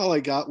first call I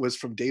got was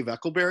from Dave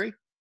Eckelberry,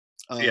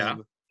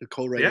 the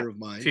co-writer of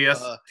mine,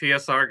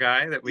 TSR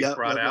guy that we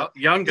brought out,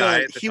 young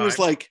guy. He was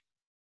like,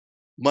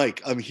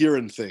 Mike, I'm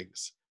hearing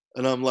things,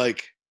 and I'm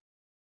like,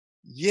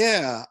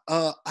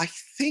 I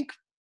think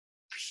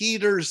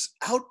Peter's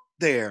out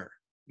there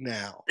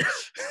now.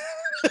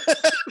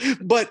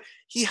 But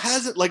he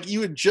hasn't, like,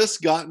 you had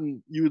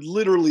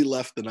literally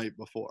left the night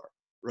before,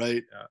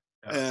 right?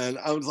 And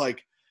I was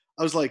like,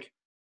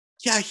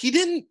 he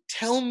didn't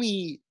tell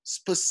me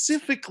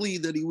specifically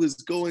that he was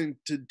going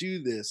to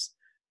do this,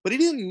 but he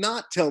did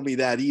not tell me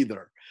that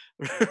either.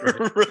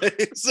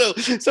 Right. So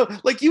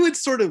like you had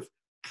sort of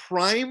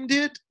primed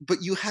it,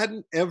 but you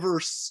hadn't ever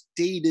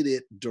stated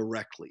it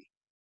directly.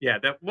 Yeah,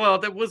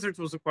 that Wizards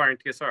was acquiring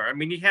TSR. I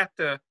mean, you have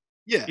to,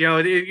 yeah, you know,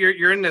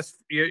 you're in this,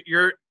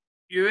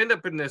 you end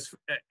up in this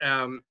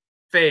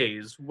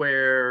phase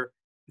where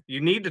you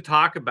need to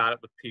talk about it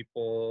with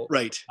people,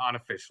 right,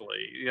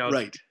 unofficially, you know,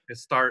 right, to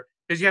start,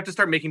 because you have to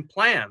start making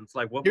plans,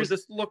 like what would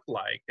this look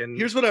like, and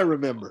here's what I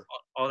remember.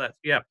 All that,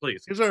 yeah,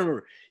 please. Here's what I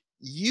remember.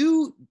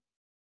 You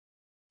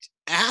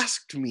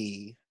asked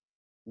me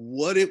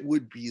what it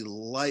would be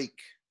like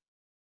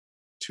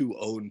to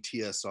own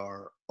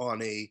TSR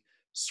on a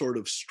sort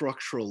of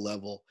structural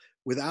level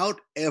without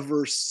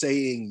ever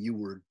saying you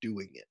were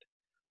doing it.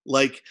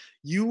 Like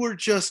you were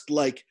just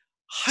like,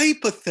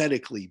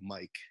 hypothetically,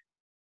 Mike,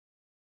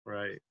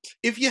 right,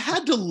 if you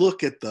had to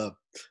look at the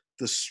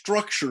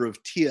structure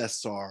of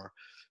TSR,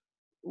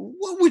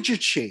 what would you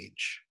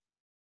change?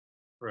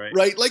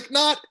 Right, like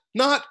not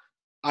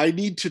I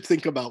need to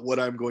think about what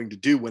I'm going to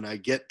do when I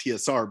get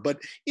TSR, but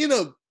in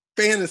a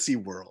fantasy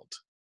world,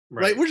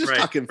 right? We're just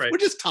talking. We're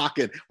just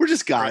talking. We're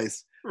just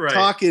guys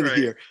talking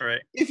here. Right.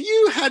 If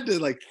you had to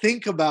like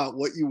think about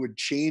what you would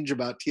change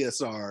about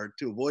TSR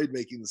to avoid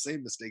making the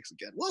same mistakes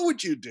again, what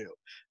would you do?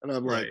 And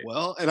I'm like,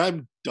 well, and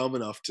I'm dumb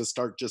enough to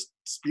start just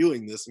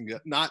spewing this and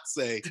not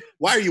say,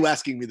 why are you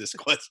asking me this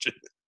question?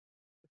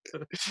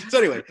 So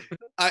anyway,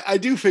 I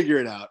do figure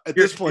it out at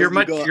this point.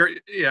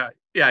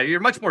 You're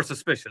much more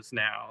suspicious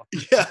now.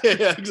 Yeah,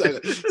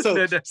 exactly.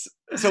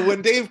 So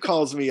when Dave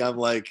calls me, I'm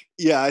like,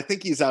 yeah, I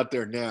think he's out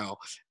there now.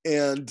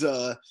 And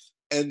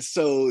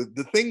so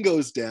the thing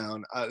goes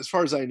down. As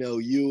far as I know,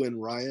 you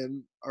and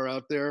Ryan are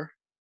out there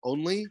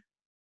only.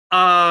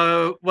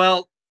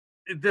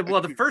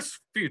 The first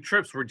few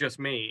trips were just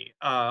me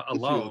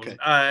alone. Okay.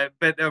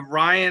 But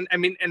Ryan, I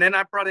mean, and then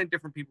I brought in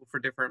different people for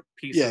different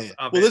pieces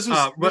of it. This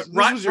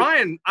was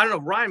Ryan. I don't know.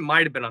 Ryan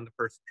might have been on the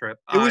first trip.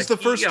 It was the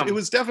first. It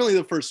was definitely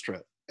the first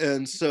trip.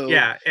 And so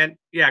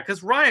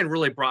because Ryan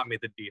really brought me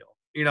the deal.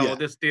 You know,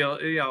 this deal.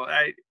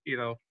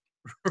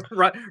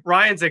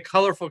 Ryan's a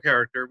colorful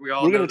character. We're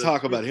going to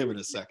talk about him in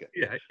a second.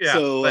 Yeah.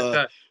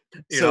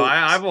 So,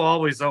 I will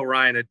always owe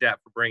Ryan a debt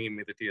for bringing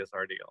me the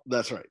TSR deal.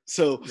 That's right.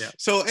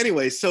 So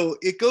anyway, so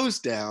it goes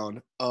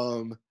down,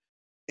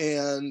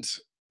 and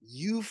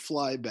you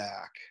fly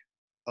back,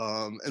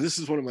 and this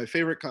is one of my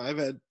favorite. I've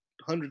had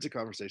hundreds of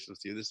conversations with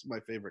you. This is my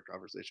favorite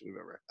conversation we've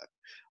ever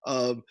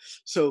had.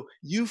 So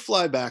you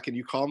fly back and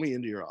you call me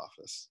into your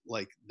office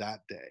like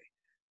that day,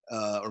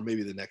 or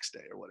maybe the next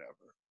day or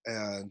whatever,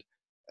 and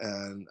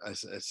I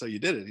said, so you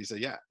did it? He said,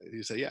 yeah.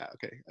 You say, yeah,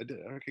 okay, I did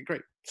it. Okay,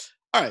 great.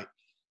 All right.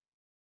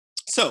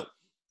 So,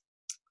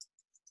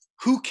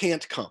 who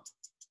can't come?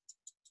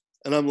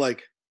 And I'm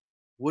like,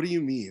 what do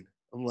you mean?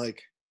 I'm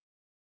like,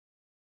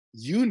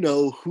 you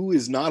know who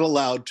is not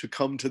allowed to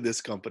come to this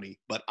company,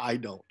 but I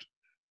don't.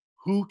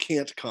 Who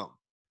can't come?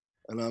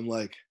 And I'm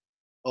like,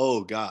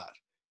 oh God.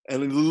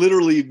 And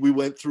literally we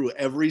went through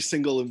every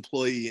single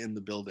employee in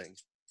the building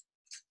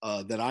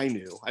that I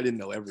knew. I didn't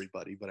know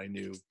everybody, but I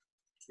knew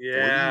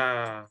 40.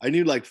 I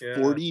knew like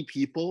 40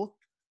 people.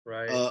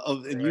 Right.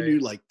 And you knew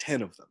like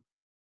 10 of them.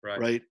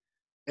 Right.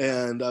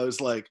 And I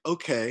was like,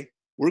 okay,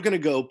 we're going to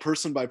go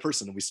person by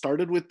person. And we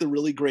started with the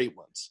really great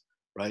ones,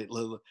 right?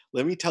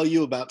 Let me tell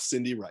you about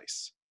Cindy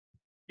Rice.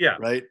 Yeah.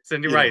 Right.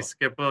 Cindy Rice,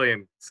 Skip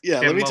Williams. Yeah.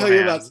 Let me tell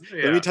you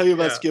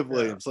about Skip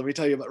Williams. Let me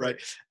tell you about, right.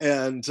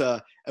 And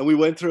we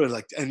went through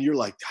it and you're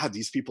like, God,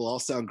 these people all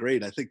sound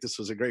great. I think this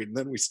was a great. And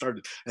then we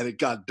started and it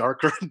got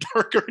darker and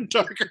darker and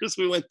darker as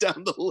we went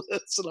down the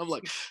list. And I'm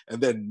like, and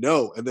then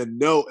no, and then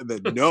no, and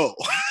then no.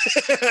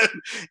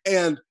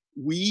 and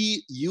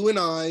you and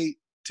I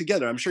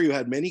together, I'm sure you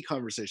had many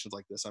conversations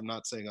like this. I'm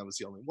not saying I was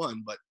the only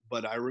one,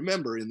 but I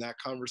remember in that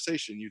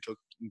conversation, you took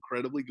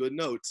incredibly good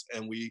notes,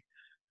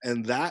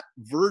 and that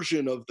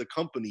version of the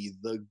company,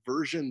 the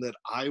version that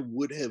I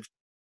would have,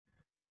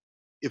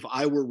 if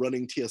I were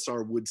running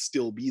TSR, would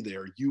still be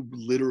there. You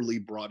literally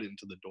brought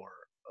into the door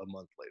a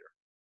month later.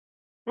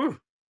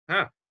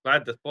 Ooh,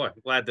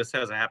 glad this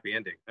has a happy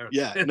ending.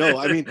 Yeah, no,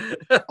 I mean,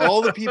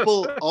 all the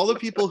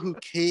people who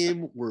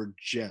came were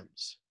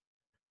gems.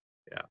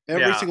 Yeah,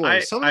 every single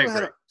one.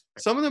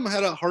 Some of them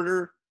had a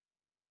harder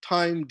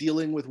time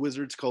dealing with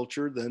Wizards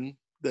culture than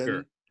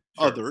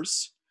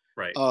others.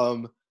 Right.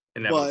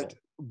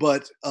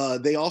 But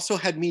they also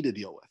had me to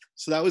deal with.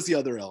 So that was the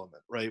other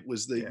element, right?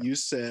 Was that you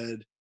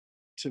said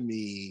to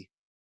me,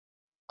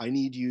 I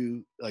need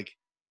you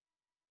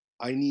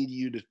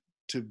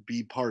to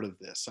be part of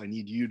this. I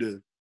need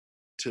you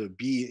to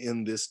be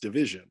in this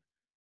division.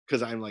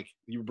 Because I'm like,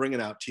 you're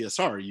bringing out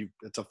TSR.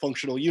 It's a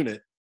functional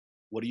unit.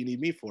 What do you need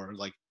me for?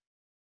 Like,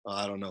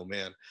 I don't know,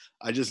 man.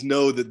 I just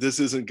know that this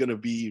isn't going to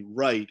be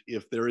right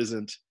if there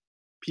isn't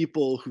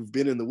people who've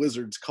been in the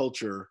Wizards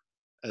culture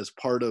as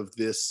part of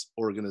this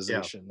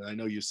organization. And I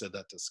know you said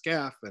that to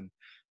Scaff and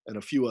a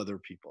few other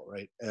people,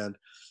 right? And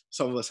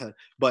some of us had,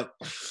 but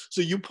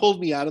so you pulled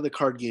me out of the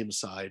card game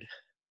side,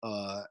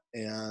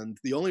 and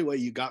the only way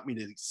you got me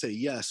to say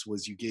yes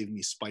was you gave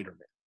me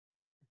Spider-Man.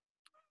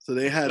 So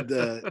they had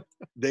the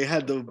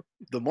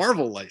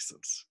Marvel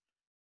license,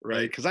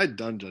 right? Because I'd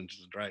done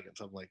Dungeons and Dragons.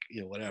 I'm like,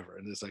 whatever.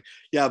 And it's like,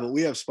 yeah, but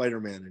we have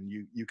Spider-Man, and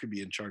you could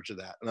be in charge of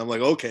that. And I'm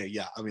like, okay,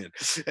 yeah, I'm in.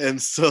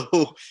 And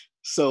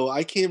so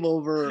I came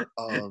over.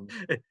 And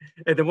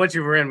then once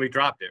you were in, we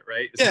dropped it,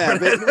 right? Yeah,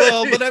 but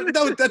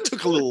that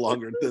took a little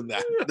longer than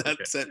that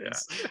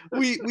sentence.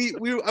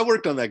 Yeah. I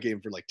worked on that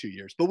game for like 2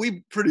 years, but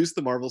we produced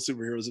the Marvel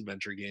Superheroes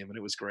Adventure Game, and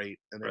it was great,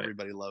 and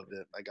everybody loved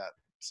it. I got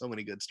so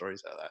many good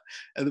stories out of that.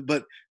 And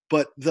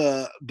but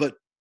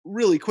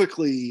really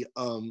quickly,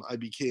 I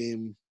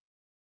became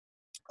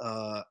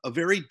a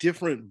very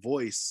different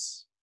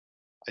voice,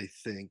 I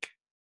think,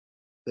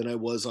 than I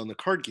was on the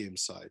card game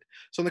side.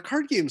 So on the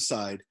card game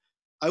side,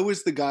 I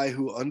was the guy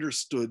who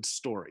understood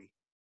story,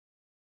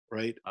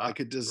 right? I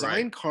could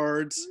design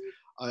cards.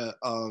 I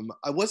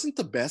wasn't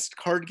the best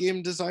card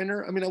game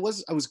designer. I mean, I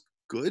was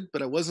good,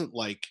 but I wasn't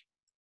like,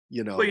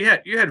 Well,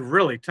 you had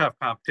really tough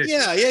competition.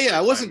 Yeah.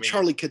 I wasn't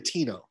Charlie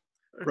Catino,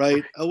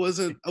 right? I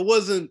wasn't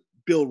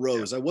Bill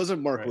Rose. I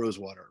wasn't Mark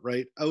Rosewater,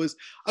 right? I was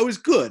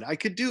good. I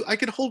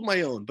could hold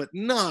my own, but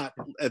not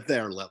at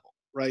their level,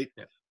 right?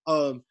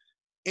 Yeah.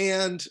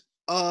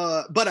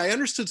 But I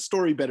understood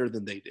story better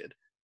than they did.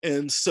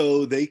 And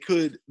so they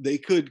could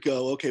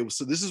go, okay,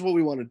 so this is what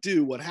we want to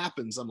do. What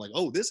happens? I'm like,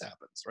 oh, this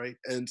happens, right?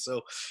 And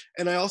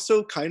I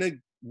also kind of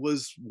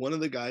was one of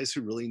the guys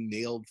who really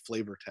nailed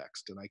flavor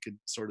text, and I could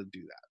sort of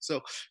do that.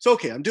 So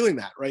okay, I'm doing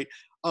that, right?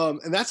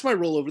 And that's my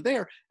role over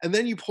there. And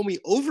then you pull me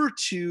over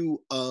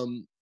to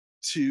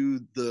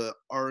the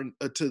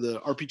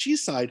RPG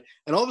side,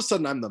 and all of a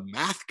sudden I'm the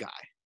math guy.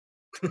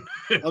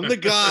 I'm the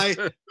guy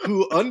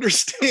who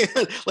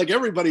understands, like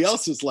everybody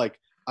else is like,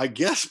 I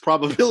guess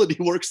probability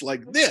works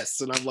like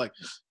this. And I'm like,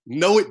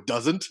 no, it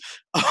doesn't.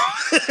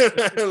 And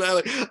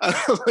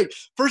I'm like,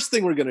 first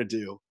thing we're going to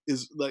do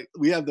is, like,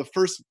 we have the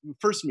first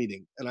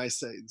meeting, and I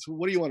say, so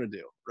what do you want to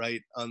do?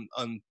 Right. On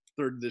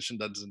 3rd edition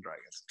Dungeons and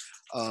Dragons.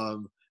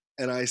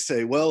 And I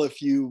say, well,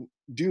 if you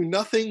do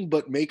nothing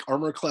but make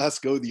armor class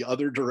go the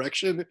other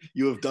direction,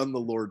 you have done the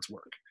Lord's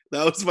work.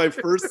 That was my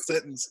first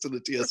sentence to the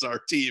TSR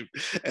team.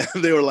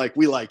 And they were like,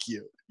 we like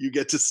you. You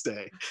get to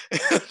stay.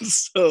 And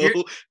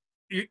so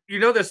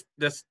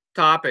this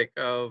topic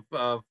of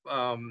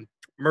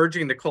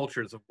merging the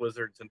cultures of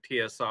Wizards and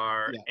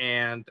TSR,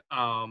 and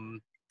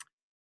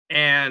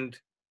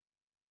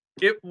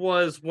it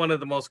was one of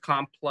the most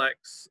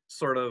complex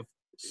sort of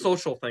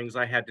social things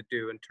I had to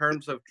do in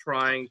terms of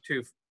trying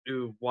to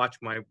watch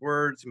my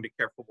words and be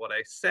careful what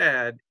I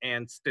said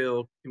and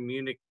still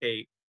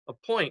communicate a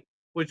point,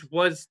 which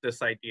was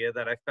this idea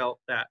that I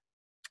felt that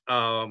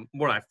I'm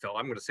going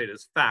to say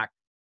this fact,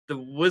 the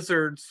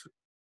Wizards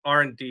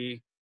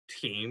R&D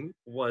team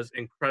was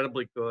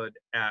incredibly good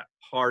at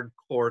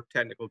hardcore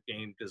technical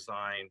game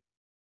design,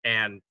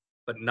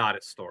 but not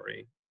at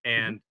story.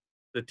 And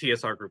the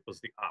TSR group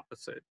was the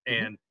opposite.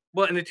 And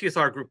the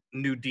TSR group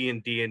knew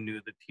D&D and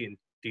knew the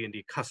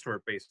D&D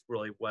customer base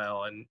really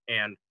well,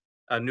 and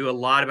knew a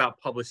lot about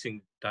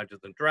publishing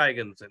Dungeons and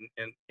Dragons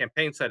and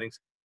campaign settings,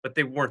 but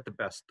they weren't the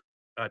best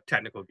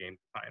technical game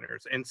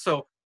designers. And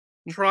so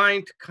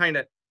trying to kind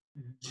of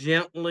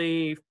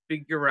gently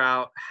figure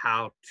out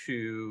how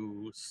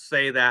to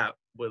say that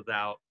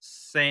without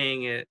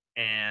saying it,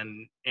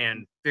 and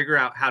figure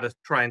out how to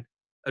try and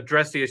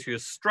address the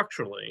issues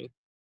structurally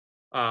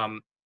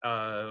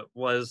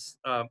was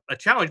a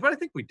challenge, but I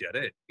think we did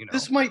it.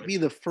 This might be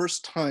the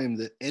first time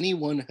that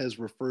anyone has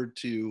referred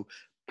to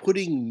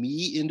putting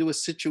me into a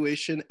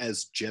situation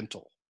as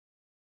gentle.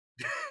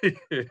 It's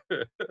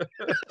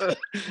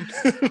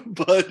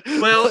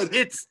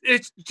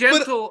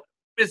gentle.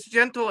 It's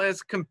gentle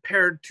as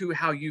compared to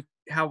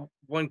how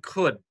one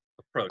could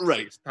approach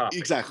these topics.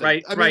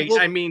 Exactly. Right.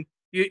 I mean,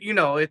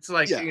 it's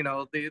like,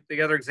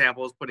 the other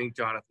example is putting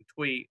Jonathan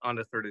Tweet on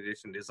the 3rd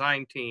edition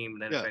design team,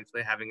 and then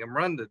eventually having him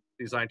run the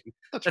design team.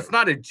 That's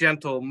not a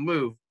gentle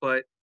move,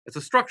 but it's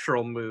a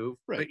structural move.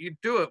 Right. But you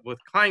do it with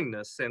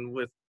kindness and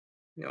with,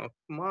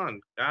 come on,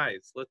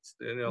 guys, let's.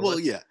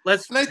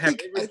 Let's. And I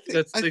think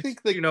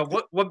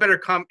that, what better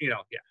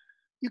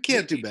You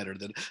can't do better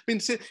than. I mean,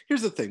 see,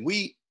 here's the thing.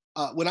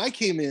 When I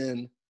came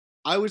in,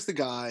 I was the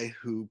guy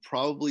who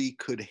probably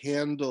could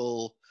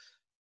handle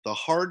the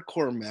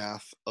hardcore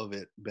math of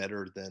it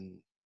better than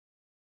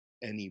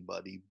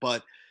anybody,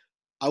 but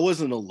I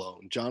wasn't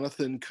alone.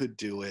 Jonathan could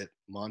do it.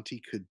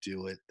 Monty could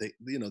do it.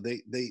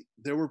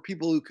 There were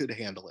people who could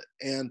handle it,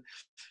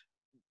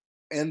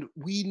 and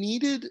we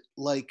needed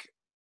like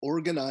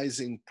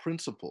organizing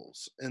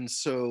principles. And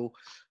so,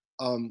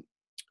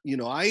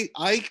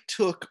 I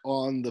took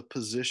on the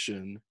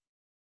position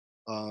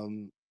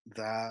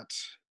that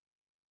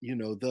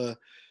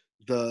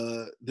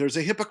there's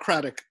a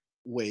Hippocratic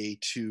way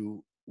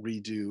to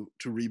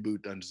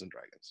reboot Dungeons and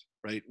Dragons,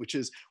 right? Which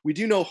is, we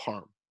do no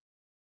harm.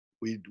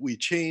 We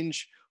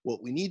change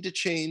what we need to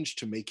change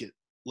to make it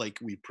like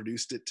we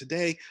produced it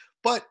today,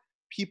 but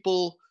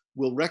people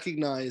will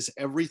recognize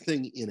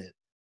everything in it.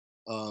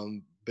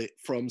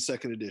 From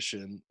 2nd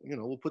edition,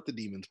 we'll put the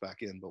demons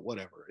back in, but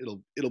whatever.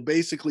 It'll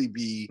basically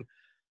be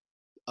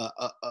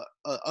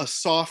a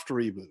soft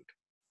reboot,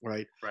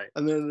 right? Right.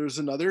 And then there's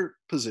another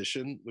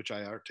position which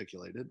I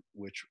articulated,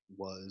 which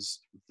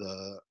was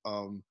the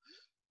a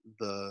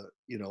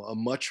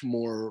much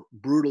more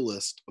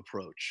brutalist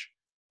approach,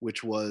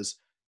 which was,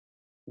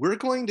 we're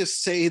going to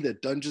say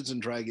that Dungeons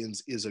and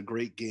Dragons is a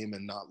great game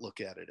and not look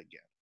at it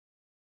again.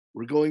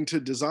 We're going to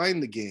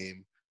design the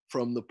game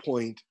from the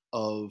point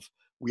of,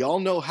 we all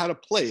know how to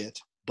play it,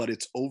 but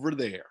it's over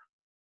there.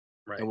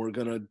 Right. And we're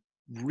going to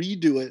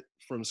redo it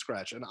from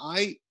scratch. And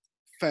I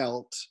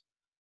felt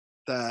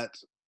that,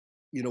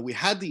 we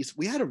had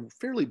a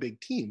fairly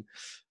big team,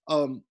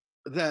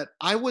 that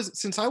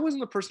since I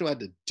wasn't the person who had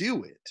to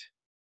do it,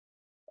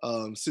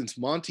 since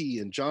Monty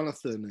and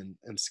Jonathan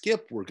and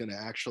Skip were going to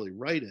actually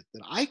write it,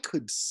 that I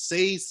could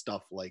say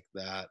stuff like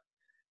that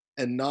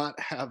and not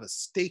have a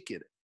stake in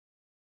it.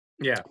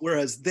 Yeah.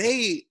 Whereas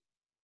they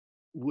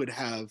would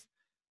have,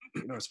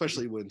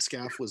 especially when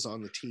Scaff was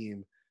on the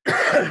team,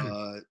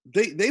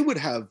 they would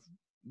have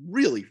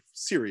really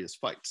serious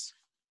fights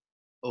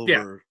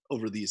over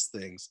these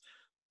things.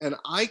 And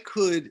I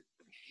could,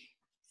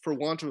 for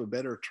want of a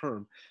better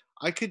term,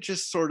 I could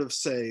just sort of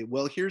say,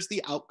 well, here's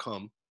the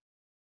outcome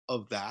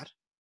of that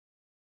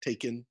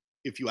taken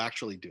if you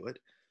actually do it.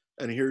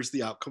 And here's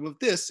the outcome of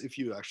this if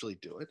you actually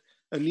do it.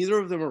 And neither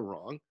of them are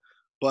wrong,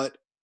 but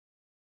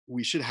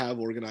we should have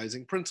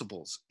organizing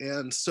principles.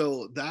 And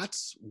so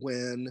that's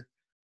when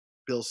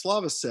Bill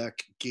Slavacek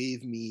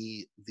gave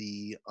me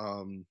the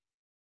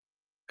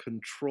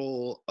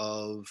control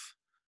of,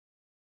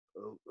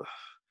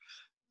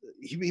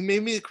 he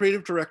made me the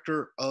creative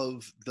director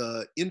of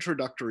the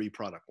introductory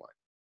product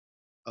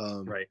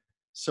line. Right.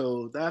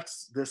 So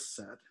that's this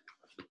set.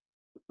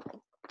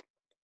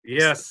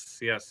 Yes.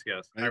 Right?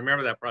 I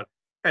remember that product.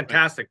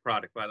 Fantastic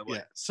product, by the way.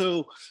 Yeah.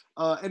 So,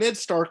 and Ed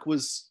Stark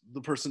was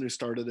the person who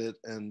started it,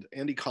 and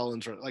Andy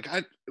Collins. Like,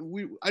 I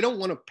don't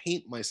want to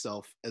paint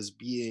myself as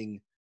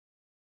being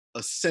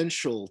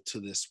essential to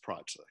this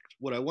project.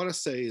 What I want to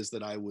say is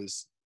that I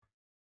was,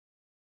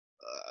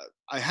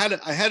 I had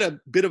a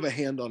bit of a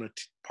hand on a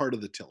part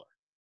of the tiller.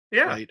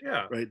 Yeah. Right.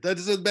 Yeah. Right. That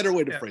is a better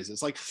way to phrase it.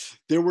 It's like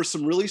there were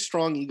some really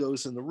strong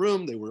egos in the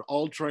room. They were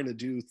all trying to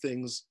do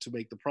things to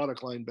make the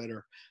product line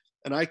better,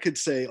 and I could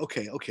say,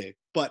 okay,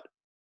 but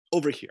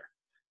over here.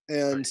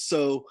 And right.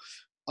 so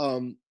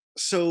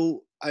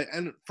I,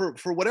 and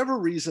for whatever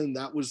reason,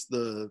 that was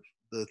the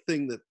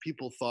thing that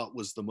people thought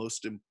was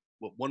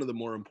one of the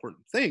more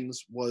important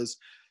things was,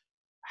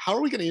 how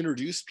are we going to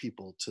introduce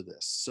people to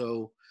this?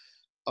 So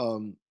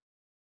one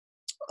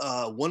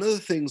of the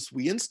things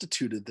we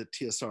instituted that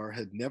TSR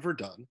had never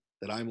done,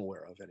 that I'm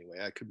aware of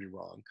anyway, I could be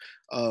wrong,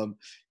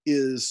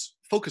 is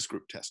focus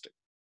group testing.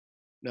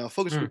 Now,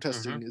 focus group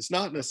testing is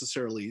not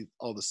necessarily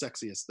all the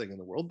sexiest thing in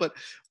the world, but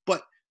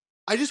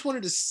I just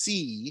wanted to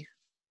see,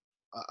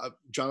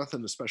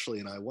 Jonathan especially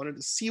and I wanted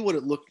to see what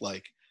it looked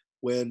like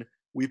when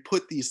we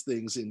put these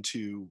things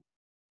into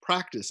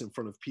practice in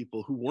front of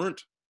people who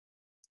weren't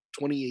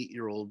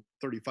 28-year-old,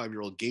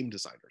 35-year-old game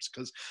designers.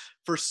 Because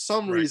for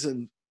some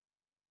reason,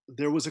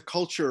 there was a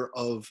culture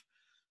of,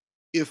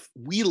 if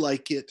we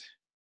like it,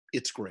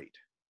 it's great.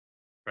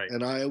 Right.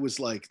 And I was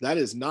like, that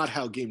is not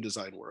how game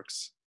design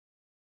works.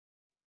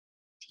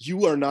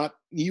 You are not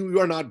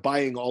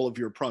buying all of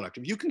your product.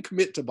 If you can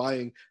commit to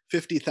buying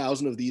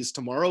 50,000 of these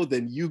tomorrow,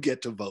 then you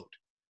get to vote.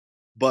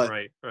 But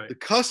the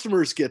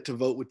customers get to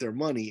vote with their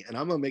money, and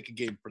I'm gonna make a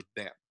game for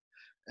them.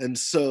 And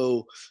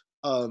so,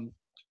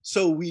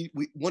 we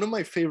one of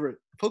my favorite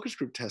focus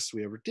group tests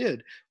we ever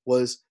did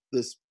was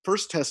this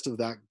first test of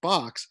that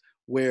box,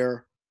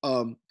 where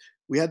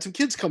we had some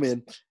kids come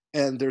in,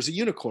 and there's a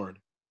unicorn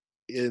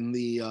in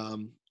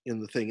the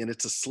thing, and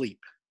it's asleep.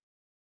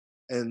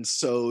 And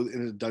so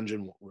in a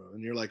dungeon room,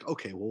 and you're like,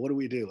 okay, well, what do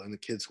we do? And the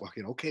kids walk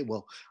in, okay,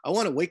 well, I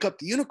want to wake up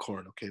the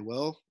unicorn. Okay,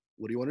 well,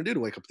 what do you want to do to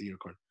wake up the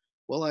unicorn?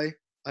 Well, I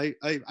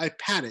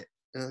pat it,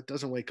 and it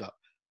doesn't wake up.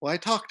 Well, I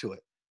talk to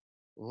it.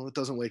 Well, it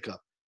doesn't wake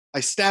up. I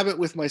stab it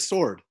with my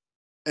sword.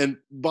 And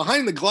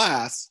behind the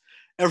glass,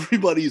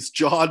 everybody's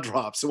jaw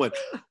drops and went,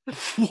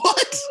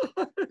 what?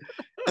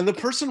 And the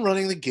person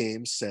running the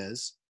game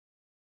says,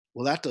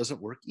 well, that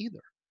doesn't work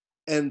either.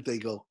 And they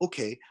go,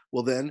 okay,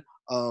 well then,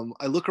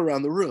 I look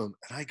around the room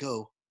and I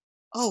go,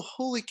 oh,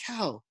 holy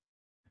cow,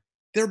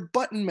 they're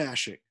button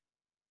mashing.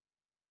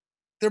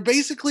 They're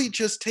basically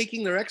just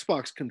taking their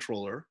Xbox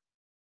controller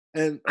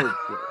and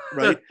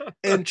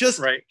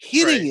just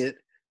hitting it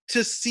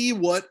to see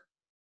what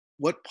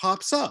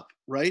pops up,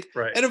 right?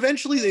 And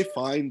eventually they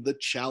find the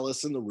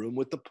chalice in the room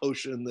with the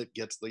potion that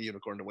gets the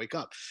unicorn to wake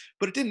up.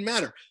 But it didn't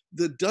matter.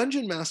 The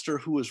dungeon master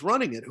who was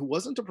running it, who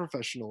wasn't a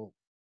professional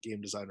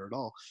game designer at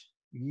all,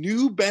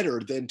 knew better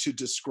than to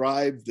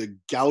describe the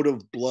gout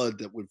of blood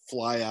that would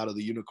fly out of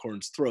the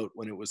unicorn's throat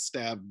when it was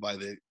stabbed by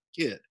the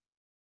kid,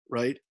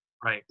 right?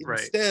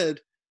 Instead,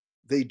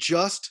 they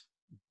just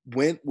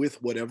went with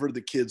whatever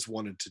the kids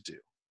wanted to do.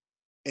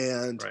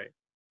 And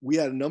we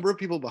had a number of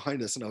people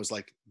behind us, and I was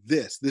like,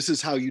 this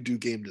is how you do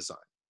game design.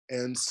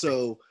 And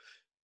so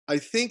I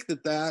think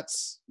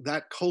that's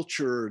that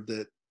culture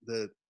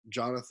that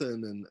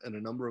Jonathan and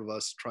a number of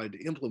us tried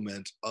to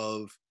implement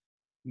of,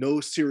 no,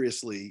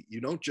 seriously,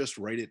 you don't just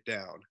write it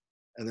down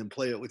and then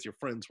play it with your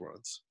friends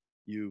once.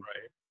 You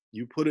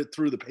put it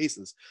through the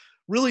paces.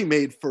 Really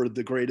made for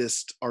the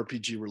greatest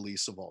RPG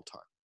release of all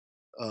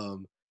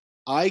time.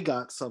 I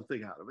got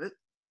something out of it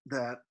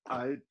that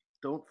I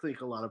don't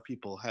think a lot of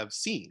people have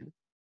seen.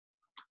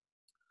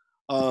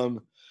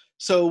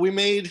 So we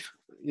made,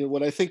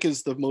 what I think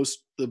is the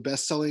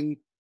best-selling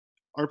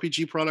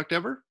RPG product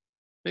ever,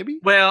 maybe?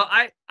 Well,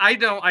 I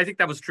think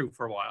that was true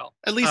for a while.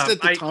 At least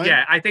at the time.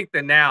 Yeah, I think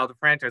that now the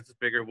franchise is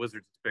bigger,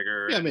 Wizards is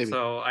bigger. Yeah, maybe.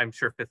 So I'm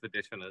sure 5th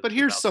edition is. But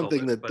here's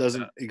something that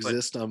doesn't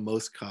exist on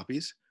most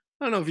copies.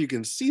 I don't know if you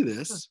can see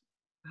this.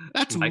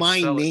 That's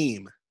my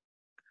name.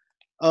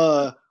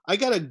 I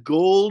got a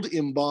gold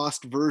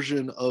embossed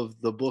version of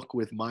the book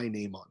with my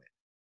name on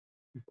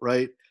it,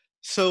 right?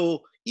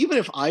 So even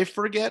if I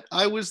forget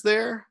I was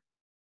there,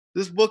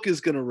 this book is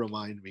going to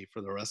remind me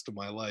for the rest of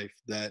my life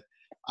that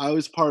I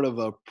was part of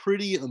a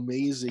pretty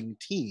amazing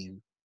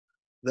team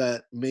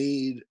that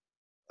made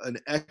an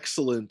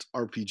excellent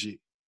RPG.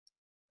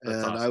 And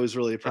awesome. I was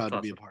really proud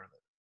to be a part of it.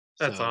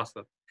 That's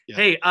awesome. Yeah.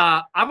 Hey,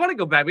 I want to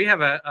go back. We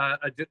have a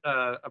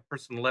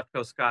person, Left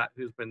Coast Scott,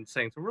 who's been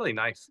saying some really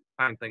nice,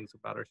 kind things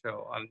about our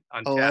show on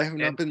chat. I have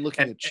not been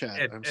looking at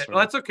chat. I'm sorry. Well,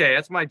 that's okay.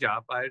 That's my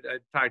job. I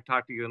try to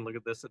talk to you and look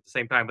at this at the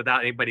same time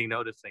without anybody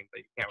noticing, but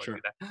you can't really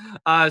do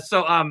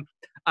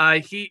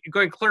that. He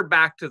going clear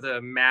back to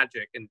the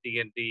Magic and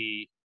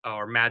D&D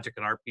or Magic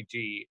and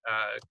RPG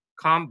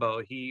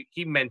combo. He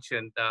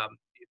mentioned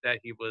that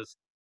it was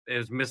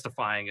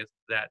mystifying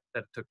that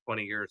it took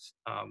 20 years.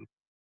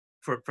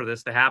 For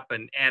this to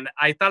happen. And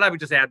I thought I would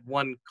just add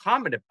one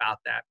comment about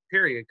that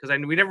period, because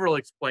we never really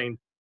explained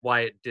why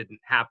it didn't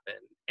happen.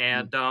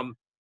 And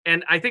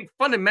and I think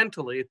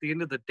fundamentally at the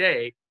end of the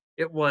day,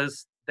 it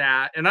was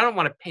that, and I don't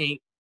want to paint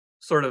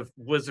sort of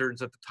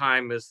Wizards at the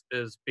time as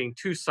being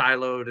too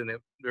siloed and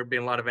there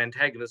being a lot of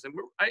antagonism.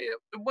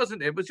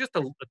 It was just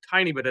a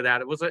tiny bit of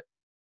that. It was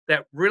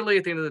that really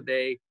at the end of the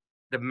day,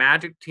 the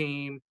Magic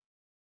team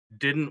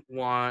didn't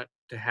want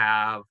to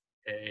have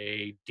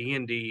a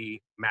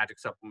D&D Magic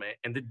supplement,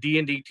 and the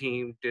D&D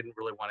team didn't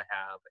really want to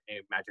have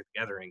a Magic the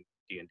Gathering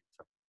D&D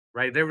supplement,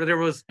 right? There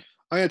was.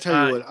 I'm gonna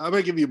tell you what. I'm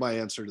gonna give you my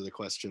answer to the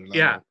question.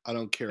 And I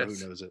don't care who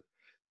knows it.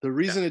 The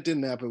reason it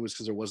didn't happen was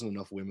because there wasn't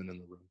enough women in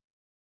the room.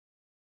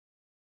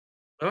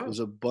 There was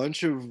a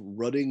bunch of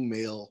rutting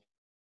male,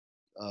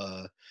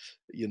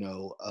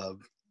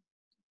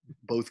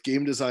 both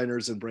game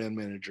designers and brand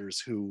managers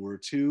who were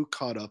too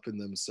caught up in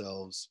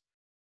themselves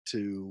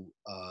to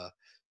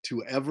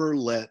ever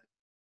let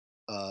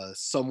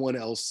someone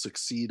else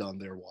succeed on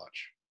their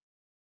watch.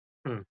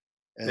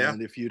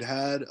 And if you'd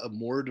had a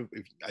more,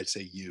 I'd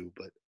say you,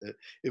 but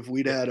if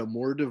we'd had a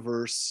more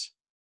diverse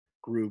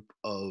group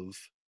of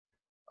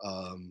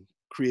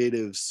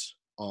creatives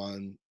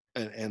on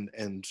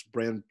and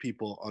brand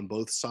people on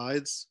both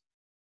sides,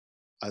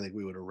 I think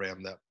we would have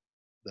rammed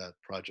that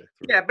project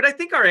through. Yeah, but I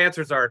think our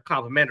answers are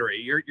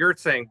complementary. You're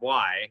saying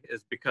why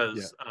is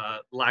because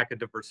lack of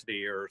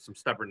diversity or some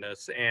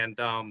stubbornness, and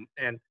I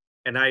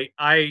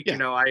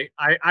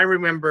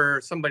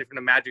remember somebody from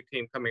the Magic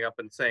team coming up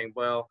and saying,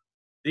 well,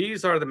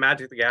 these are the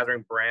Magic the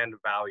Gathering brand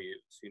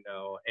values,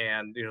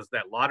 and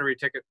that lottery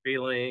ticket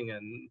feeling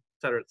and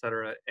et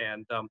cetera,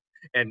 and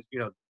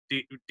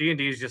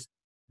D&D is just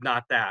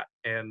not that.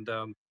 And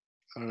I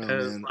don't know,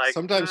 man.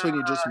 Sometimes when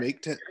you just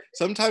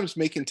sometimes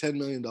making $10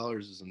 million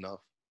is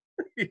enough.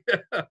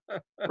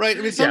 Right.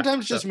 I mean,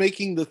 sometimes just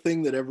making the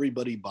thing that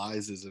everybody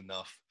buys is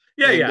enough.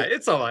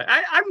 It's all right.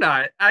 I'm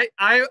not.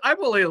 I'm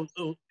only.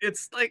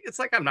 It's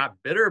like I'm not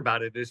bitter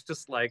about it. It's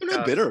just like I'm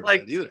not bitter about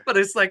it either. But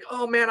it's like,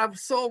 oh man, I've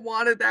so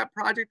wanted that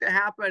project to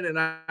happen, and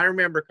I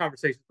remember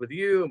conversations with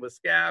you and with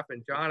Scaff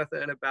and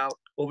Jonathan about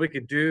what we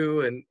could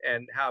do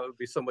and how it would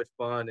be so much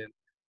fun. And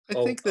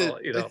I think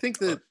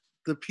that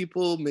the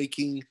people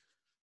making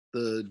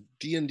the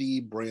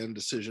D&D brand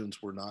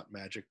decisions were not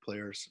Magic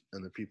players,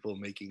 and the people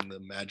making the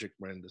Magic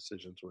brand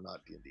decisions were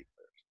not D&D players.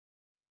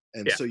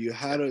 And so you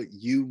had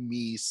you,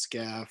 me,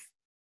 Scaff,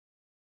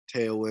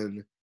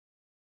 Teowin,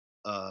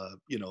 a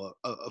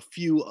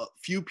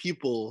few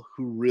people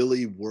who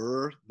really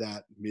were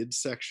that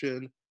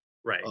midsection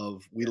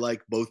of we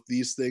like both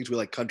these things. We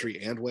like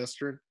country and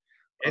Western.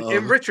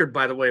 And Richard,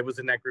 by the way, was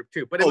in that group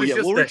too. But it was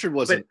just Richard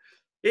wasn't.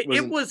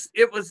 It was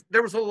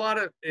there was a lot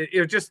of it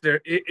was just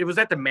there. It was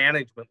at the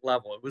management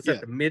level. It was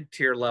at the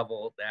mid-tier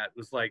level that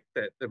was like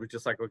that. It was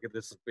just like, okay,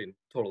 this has been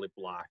totally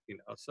blocked,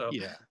 So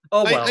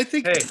I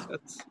think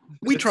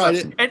we tried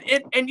it, and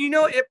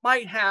it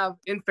might have,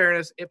 in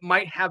fairness, it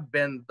might have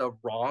been the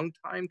wrong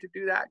time to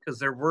do that, because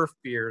there were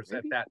fears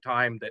at that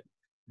time that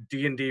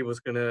D&D was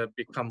going to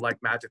become like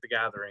Magic the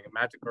Gathering and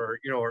Magic, or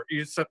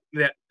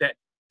that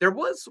there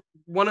was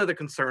one of the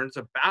concerns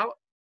about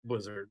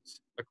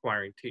Wizards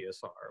acquiring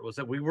TSR was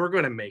that we were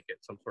going to make it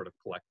some sort of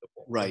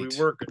collectible. Right. We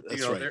were.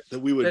 That's right. That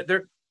we would.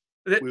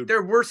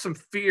 There were some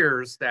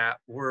fears that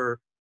were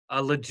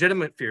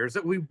legitimate fears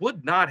that we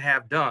would not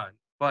have done,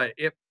 but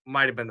it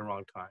might have been the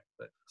wrong time.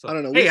 So, I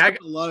don't know. We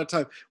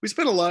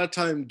spent a lot of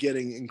time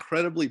getting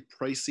incredibly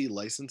pricey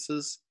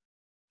licenses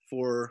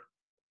for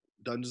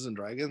Dungeons and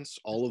Dragons,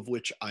 all of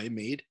which I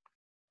made.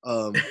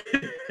 But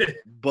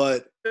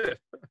the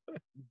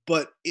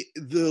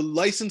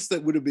license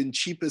that would have been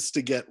cheapest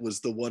to get was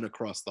the one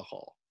across the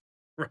hall.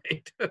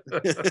 Right.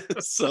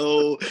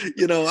 So,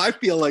 I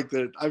feel like,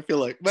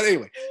 but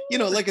anyway,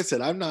 like I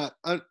said, I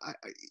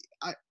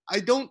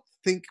don't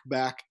think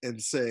back and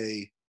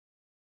say,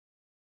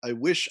 I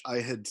wish I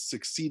had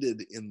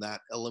succeeded in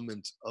that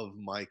element of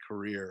my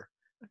career.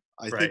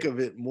 I think of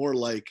it more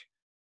like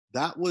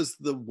that was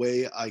the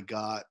way I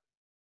got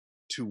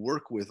to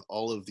work with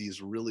all of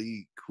these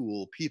really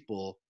cool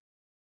people,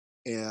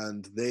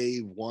 and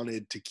they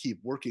wanted to keep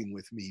working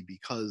with me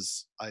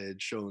because I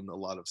had shown a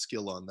lot of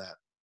skill on that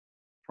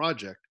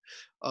project.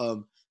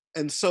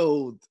 And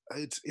so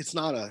it's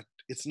a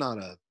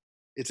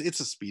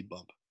speed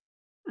bump,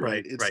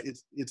 right?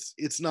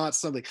 It's not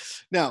something.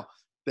 Now,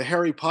 the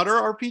Harry Potter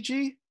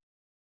RPG,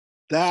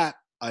 that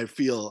I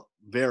feel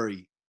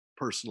very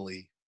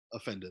personally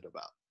offended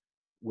about.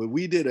 When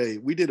we did a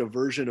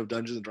version of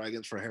Dungeons and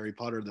Dragons for Harry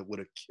Potter that would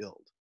have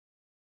killed,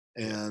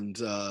 and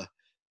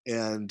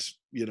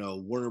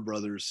Warner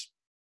Brothers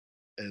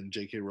and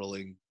J.K.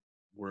 Rowling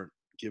weren't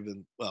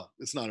given. Well,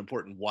 it's not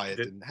important why it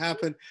didn't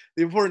happen.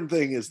 The important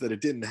thing is that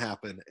it didn't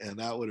happen, and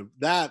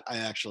that I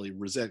actually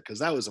resent, because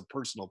that was a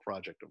personal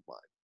project of mine.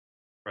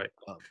 Right.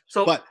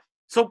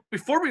 So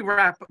before we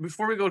go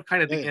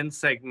kind of the end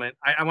segment,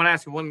 I want to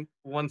ask you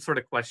one sort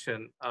of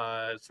question,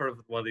 sort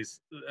of one of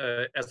these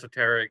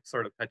esoteric,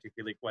 sort of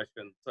touchy-feely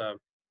questions.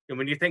 And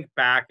when you think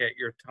back at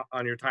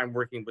on your time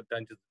working with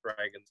Dungeons and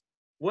Dragons,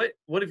 what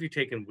have you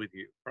taken with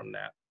you from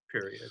that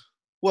period?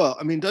 Well,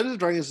 I mean, Dungeons and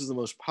Dragons is the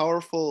most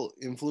powerful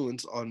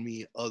influence on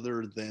me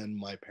other than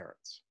my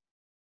parents,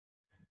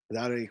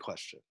 without any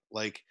question.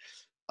 Like,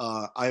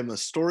 I'm a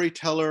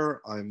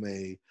storyteller. I'm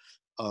a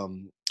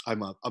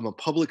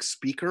public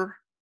speaker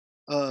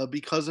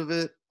because of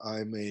it.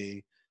 I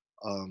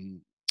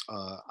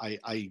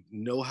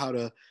know how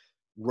to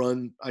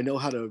run. I know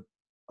how to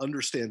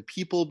understand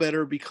people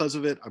better because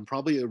of it. I'm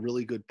probably a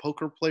really good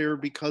poker player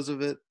because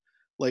of it.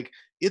 Like,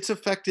 it's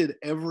affected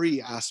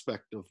every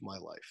aspect of my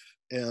life.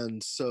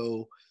 And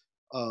so,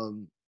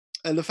 and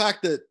the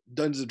fact that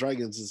Dungeons and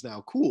Dragons is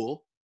now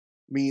cool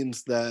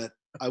means that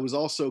I was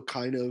also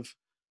kind of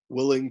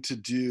willing to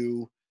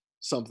do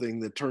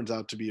something that turns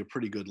out to be a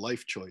pretty good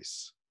life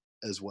choice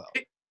as well.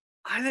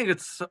 I think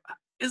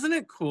isn't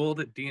it cool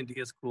that D&D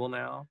is cool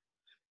now?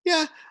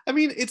 Yeah, I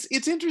mean,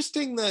 it's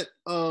interesting that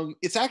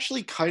it's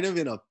actually kind of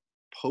in a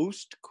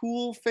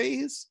post-cool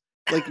phase.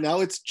 Like,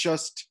 now it's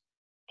just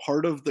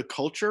part of the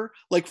culture.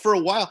 Like, for a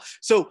while,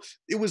 so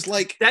it was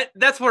like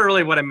that's what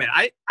I meant.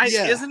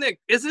 Isn't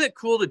it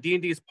cool that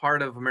D&D is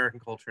part of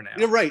American culture now?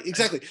 Yeah, right,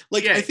 exactly.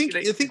 I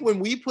think when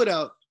we put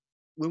out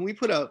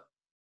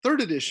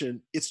third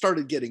edition, it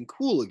started getting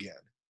cool again.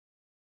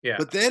 Yeah.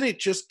 But then it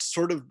just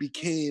sort of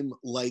became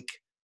like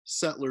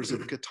Settlers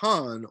of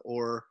Catan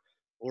or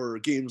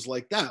games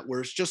like that,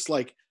 where it's just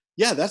like,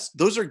 yeah,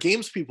 those are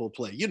games people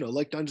play,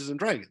 like Dungeons and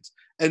Dragons.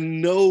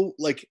 And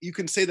like, you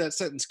can say that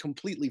sentence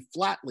completely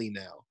flatly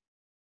now,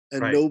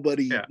 and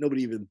nobody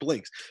even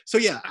blinks. So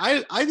yeah,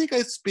 I think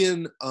it's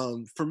been,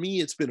 for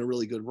me, it's been a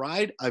really good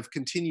ride. I've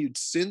continued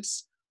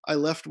since I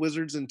left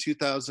Wizards in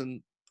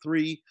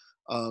 2003.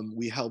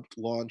 We helped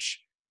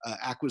launch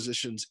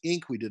Acquisitions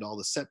Inc. We did all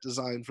the set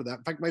design for that.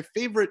 In fact, my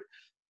favorite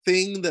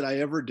thing that I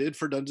ever did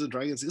for Dungeons and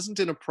Dragons isn't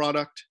in a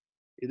product.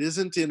 It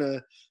isn't in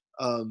a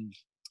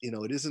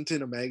it isn't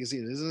in a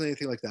magazine. It isn't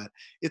anything like that.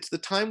 It's the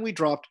time we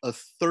dropped a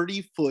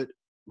 30-foot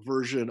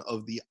version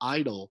of the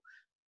idol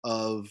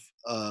of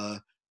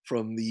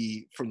from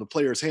the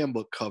Player's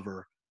Handbook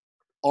cover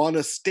on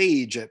a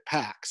stage at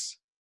PAX,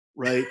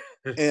 right?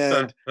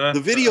 And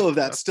the video of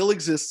that still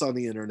exists on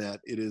the internet.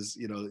 It is,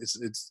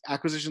 it's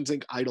Acquisitions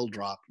Inc. Idol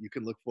Drop. You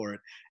can look for it.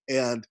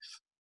 And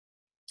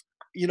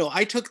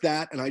I took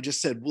that and I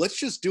just said, let's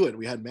just do it.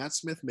 We had Matt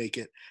Smith make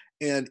it,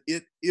 and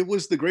it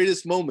was the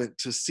greatest moment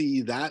to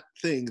see that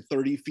thing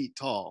 30 feet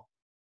tall.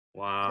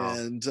 Wow.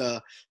 And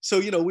so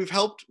we've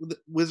helped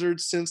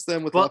Wizards since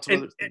then with lots of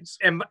other things.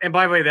 And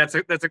by the way, that's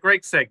a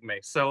great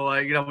segment.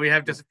 So we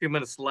have just a few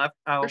minutes left.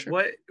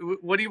 Sure.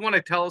 What do you want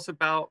to tell us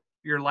about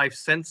your life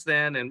since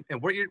then, and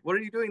what are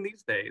you doing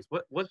these days?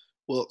 What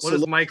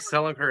is Mike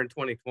Selinker in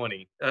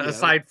 2020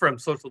 aside from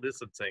social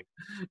distancing?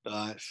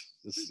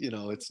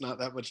 It's not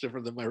that much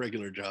different than my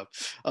regular job.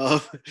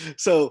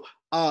 So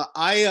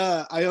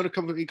I own a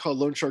company called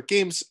Lone Shark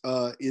Games.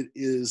 It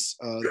is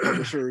the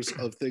publishers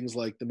of things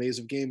like The Maze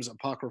of Games,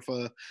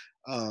 Apocrypha.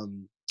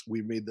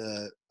 We made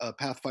the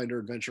Pathfinder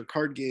Adventure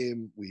Card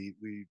Game. We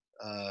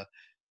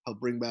helped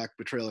bring back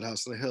Betrayal at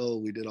House on the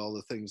Hill. We did all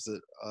the things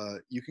that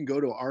you can go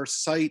to our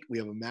site. We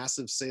have a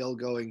massive sale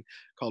going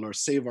called our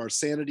Save Our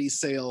Sanity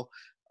sale.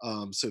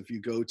 So if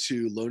you go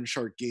to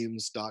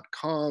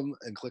loansharkgames.com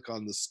and click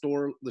on the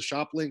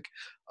shop link,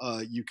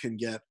 you can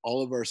get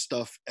all of our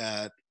stuff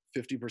at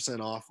 50%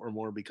 off or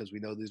more, because we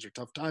know these are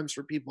tough times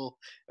for people,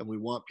 and we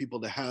want people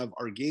to have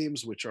our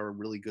games, which are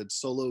really good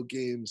solo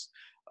games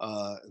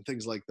and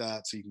things like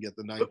that. So you can get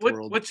the Ninth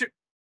World.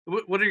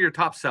 What are your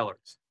top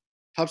sellers?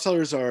 Top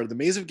sellers are The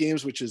Maze of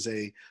Games, which is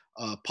a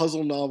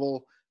puzzle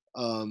novel.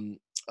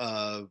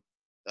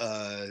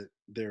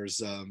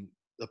 There's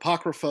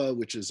Apocrypha,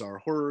 which is our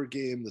horror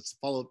game that's the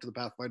follow-up to the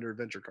Pathfinder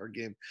Adventure Card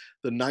Game.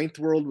 The Ninth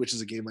World, which is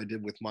a game I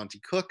did with Monty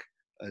Cook.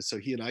 So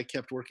he and I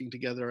kept working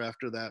together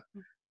after that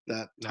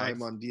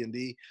time on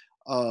D&D.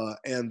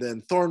 And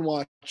then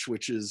Thornwatch,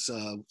 which is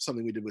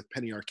something we did with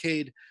Penny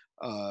Arcade.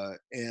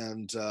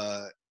 And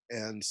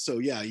so,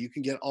 yeah, you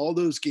can get all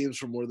those games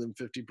for more than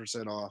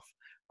 50% off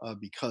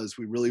because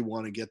we really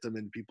want to get them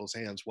in people's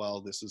hands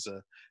while this is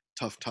a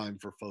tough time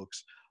for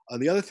folks.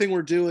 The other thing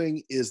we're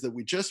doing is that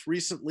we just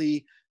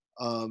recently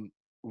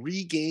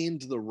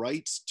regained the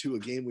rights to a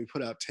game we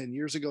put out 10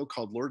 years ago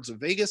called Lords of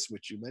Vegas,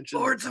 which you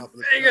mentioned. Lords of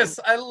Vegas.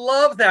 I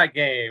love that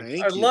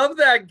game. I love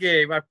that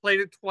game. I played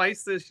it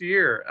twice this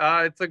year.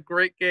 It's a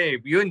great game.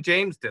 You and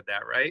James did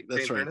that, right?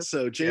 That's James right. Ernest?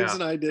 So James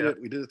and I did it.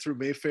 We did it through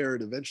Mayfair.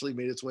 It eventually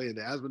made its way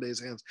into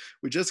Asmodee's hands.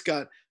 We just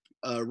got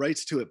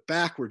rights to it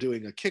back. We're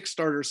doing a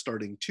Kickstarter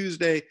starting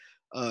Tuesday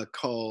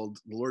called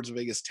the Lords of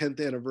Vegas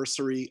 10th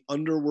Anniversary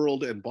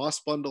Underworld and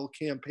Boss Bundle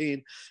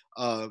campaign.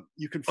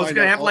 You can find it's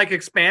gonna have like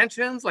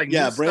expansions, like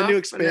brand new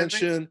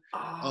expansion,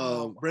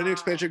 brand new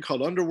expansion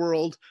called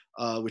Underworld,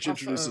 which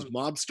introduces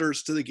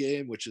mobsters to the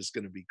game, which is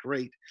going to be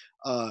great.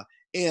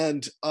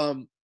 And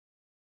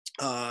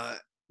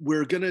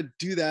we're gonna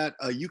do that.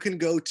 You can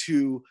go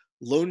to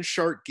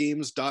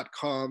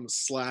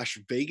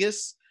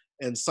loansharkgames.com/Vegas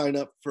and sign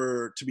up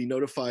to be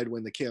notified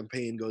when the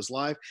campaign goes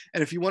live.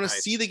 And if you want to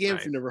see the game,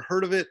 if you've never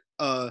heard of it,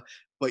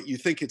 but you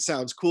think it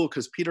sounds cool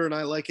because Peter and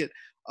I like it,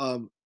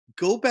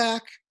 go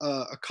back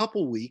a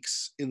couple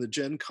weeks in the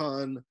Gen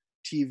Con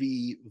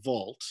TV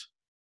vault,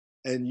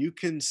 and you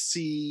can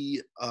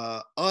see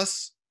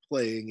us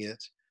playing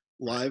it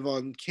live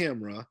on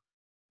camera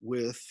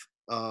with,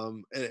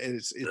 and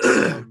it's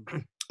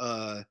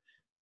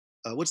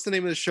what's the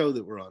name of the show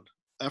that we're on?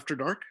 After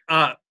Dark?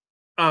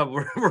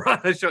 We're on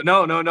the show.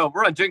 No.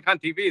 We're on Gen Con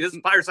TV. This is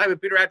Fireside with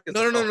Peter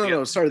Adkison.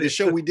 No. Sorry, the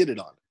show we did it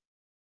on.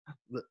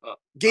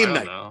 Game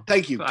night.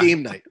 Thank you.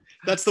 Game night.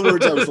 That's the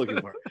words I was looking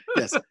for.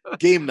 Yes,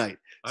 game night.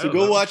 So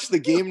go watch the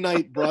game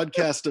night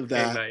broadcast of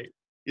that.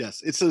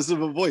 Yes, it's as if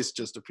a voice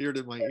just appeared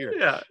in my ear.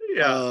 Yeah.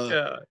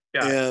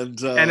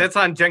 And it's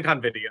on Gen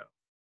Con Video.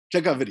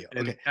 Gen Con Video.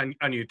 Okay. On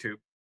YouTube.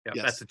 Yeah,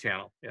 yes. That's the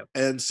channel. Yeah.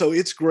 And so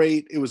it's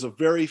great. It was a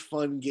very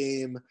fun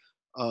game.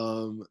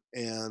 So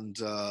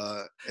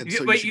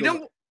wait, you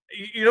know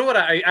what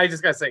I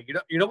just gotta say,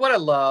 you know what I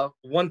love,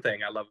 one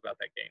thing I love about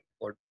that game,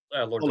 Lords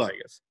of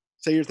Vegas.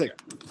 Say your thing.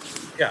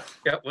 Yeah,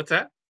 what's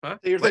that? Huh?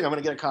 Say your thing. I'm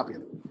gonna get a copy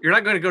of it. You're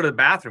not gonna go to the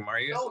bathroom,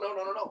 are you?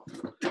 No.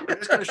 I'm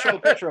just gonna show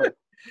a picture of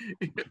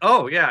it.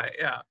 Oh yeah.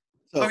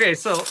 Okay,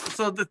 so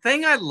the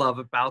thing I love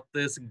about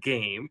this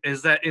game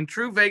is that in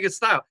true Vegas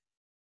style,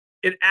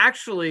 it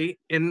actually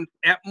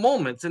at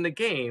moments in the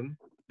game,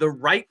 the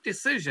right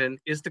decision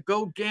is to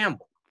go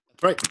gamble.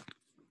 Right.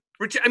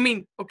 Which, I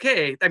mean,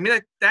 okay. I mean,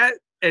 that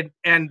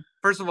and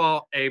first of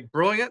all, a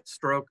brilliant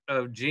stroke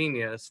of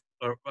genius,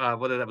 or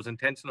whether that was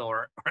intentional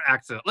or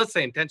accident. Let's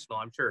say intentional,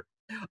 I'm sure.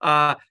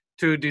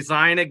 To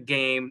design a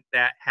game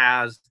that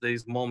has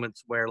these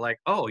moments where, like,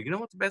 oh, you know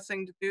what's the best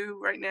thing to do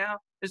right now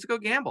is to go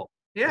gamble.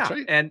 Yeah. That's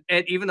right. And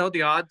even though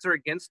the odds are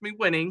against me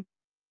winning,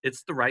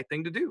 it's the right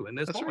thing to do in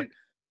this moment.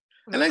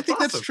 Right. And I think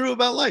that's true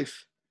about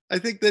life. I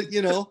think that,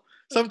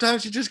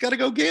 sometimes you just got to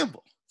go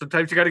gamble.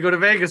 Sometimes you got to go to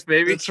Vegas,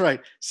 baby. That's right.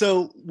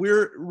 So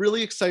we're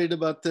really excited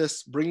about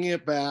this, bringing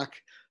it back.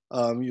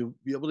 You'll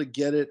be able to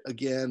get it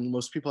again.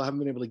 Most people haven't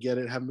been able to get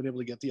it, haven't been able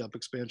to get the up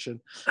expansion.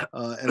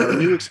 And our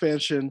new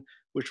expansion,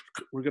 which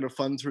we're going to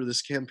fund through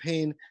this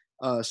campaign.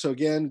 So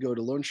again, go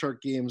to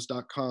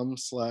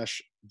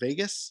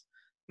loansharkgames.com/Vegas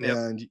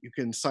and you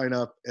can sign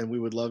up, and we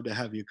would love to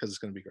have you because it's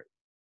going to be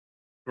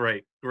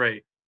great.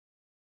 Great.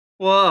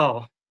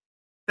 Well,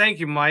 thank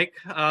you, Mike.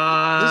 This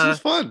was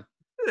fun.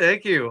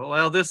 Thank you.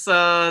 Well, this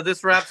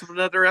wraps up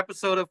another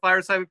episode of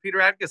Fireside with Peter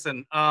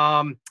Adkison.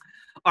 Our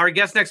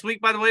guest next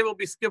week, by the way, will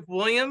be Skip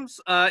Williams.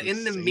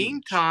 In the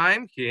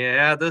meantime,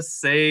 the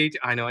Sage.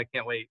 I know, I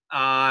can't wait.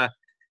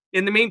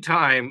 In the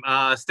meantime,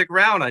 stick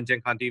around on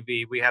Gen Con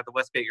TV. We have the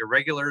Westgate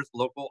Irregulars,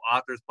 local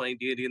authors playing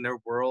D&D in their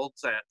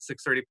worlds at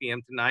 6:30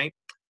 p.m. tonight.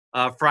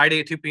 Friday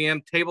at 2 p.m.,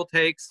 table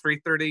takes,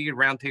 3:30,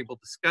 roundtable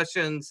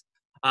discussions.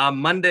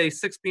 Monday,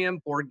 6 p.m.,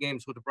 board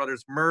games with the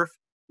Brothers Murph.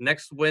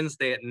 Next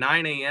Wednesday at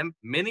 9 a.m.,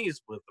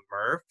 minis with the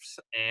Murphs,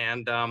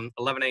 and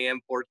 11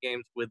 a.m., board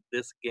games with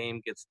This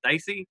Game Gets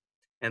Dicey.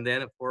 And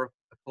then at 4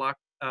 o'clock,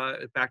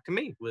 back to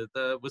me with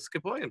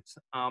Skip Williams.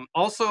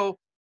 Also,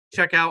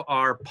 check out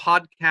our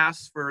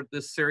podcasts for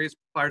this series,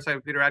 Fireside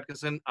with Peter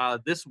Adkison.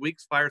 This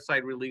week's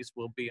Fireside release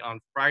will be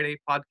on Friday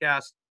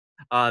podcast.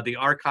 The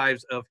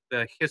archives of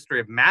the History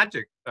of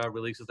Magic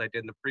releases I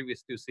did in the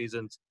previous 2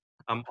 seasons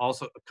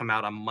also come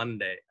out on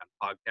Monday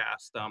on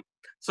podcast.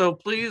 So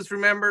please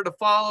remember to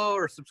follow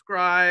or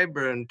subscribe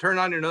and turn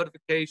on your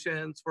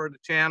notifications for the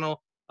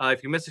channel.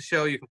 If you miss a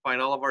show, you can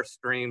find all of our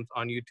streams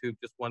on YouTube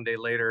just one day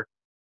later.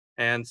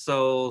 And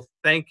so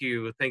thank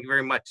you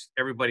very much,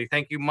 everybody.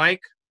 Thank you,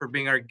 Mike, for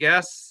being our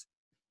guest.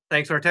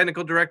 Thanks to our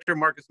technical director,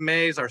 Marcus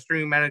Mays, our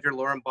streaming manager,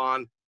 Lauren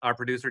Bond, our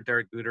producer,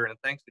 Derek Guter, and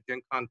thanks to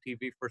Gen Con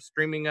TV for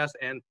streaming us,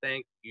 and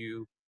thank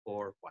you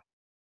for watching.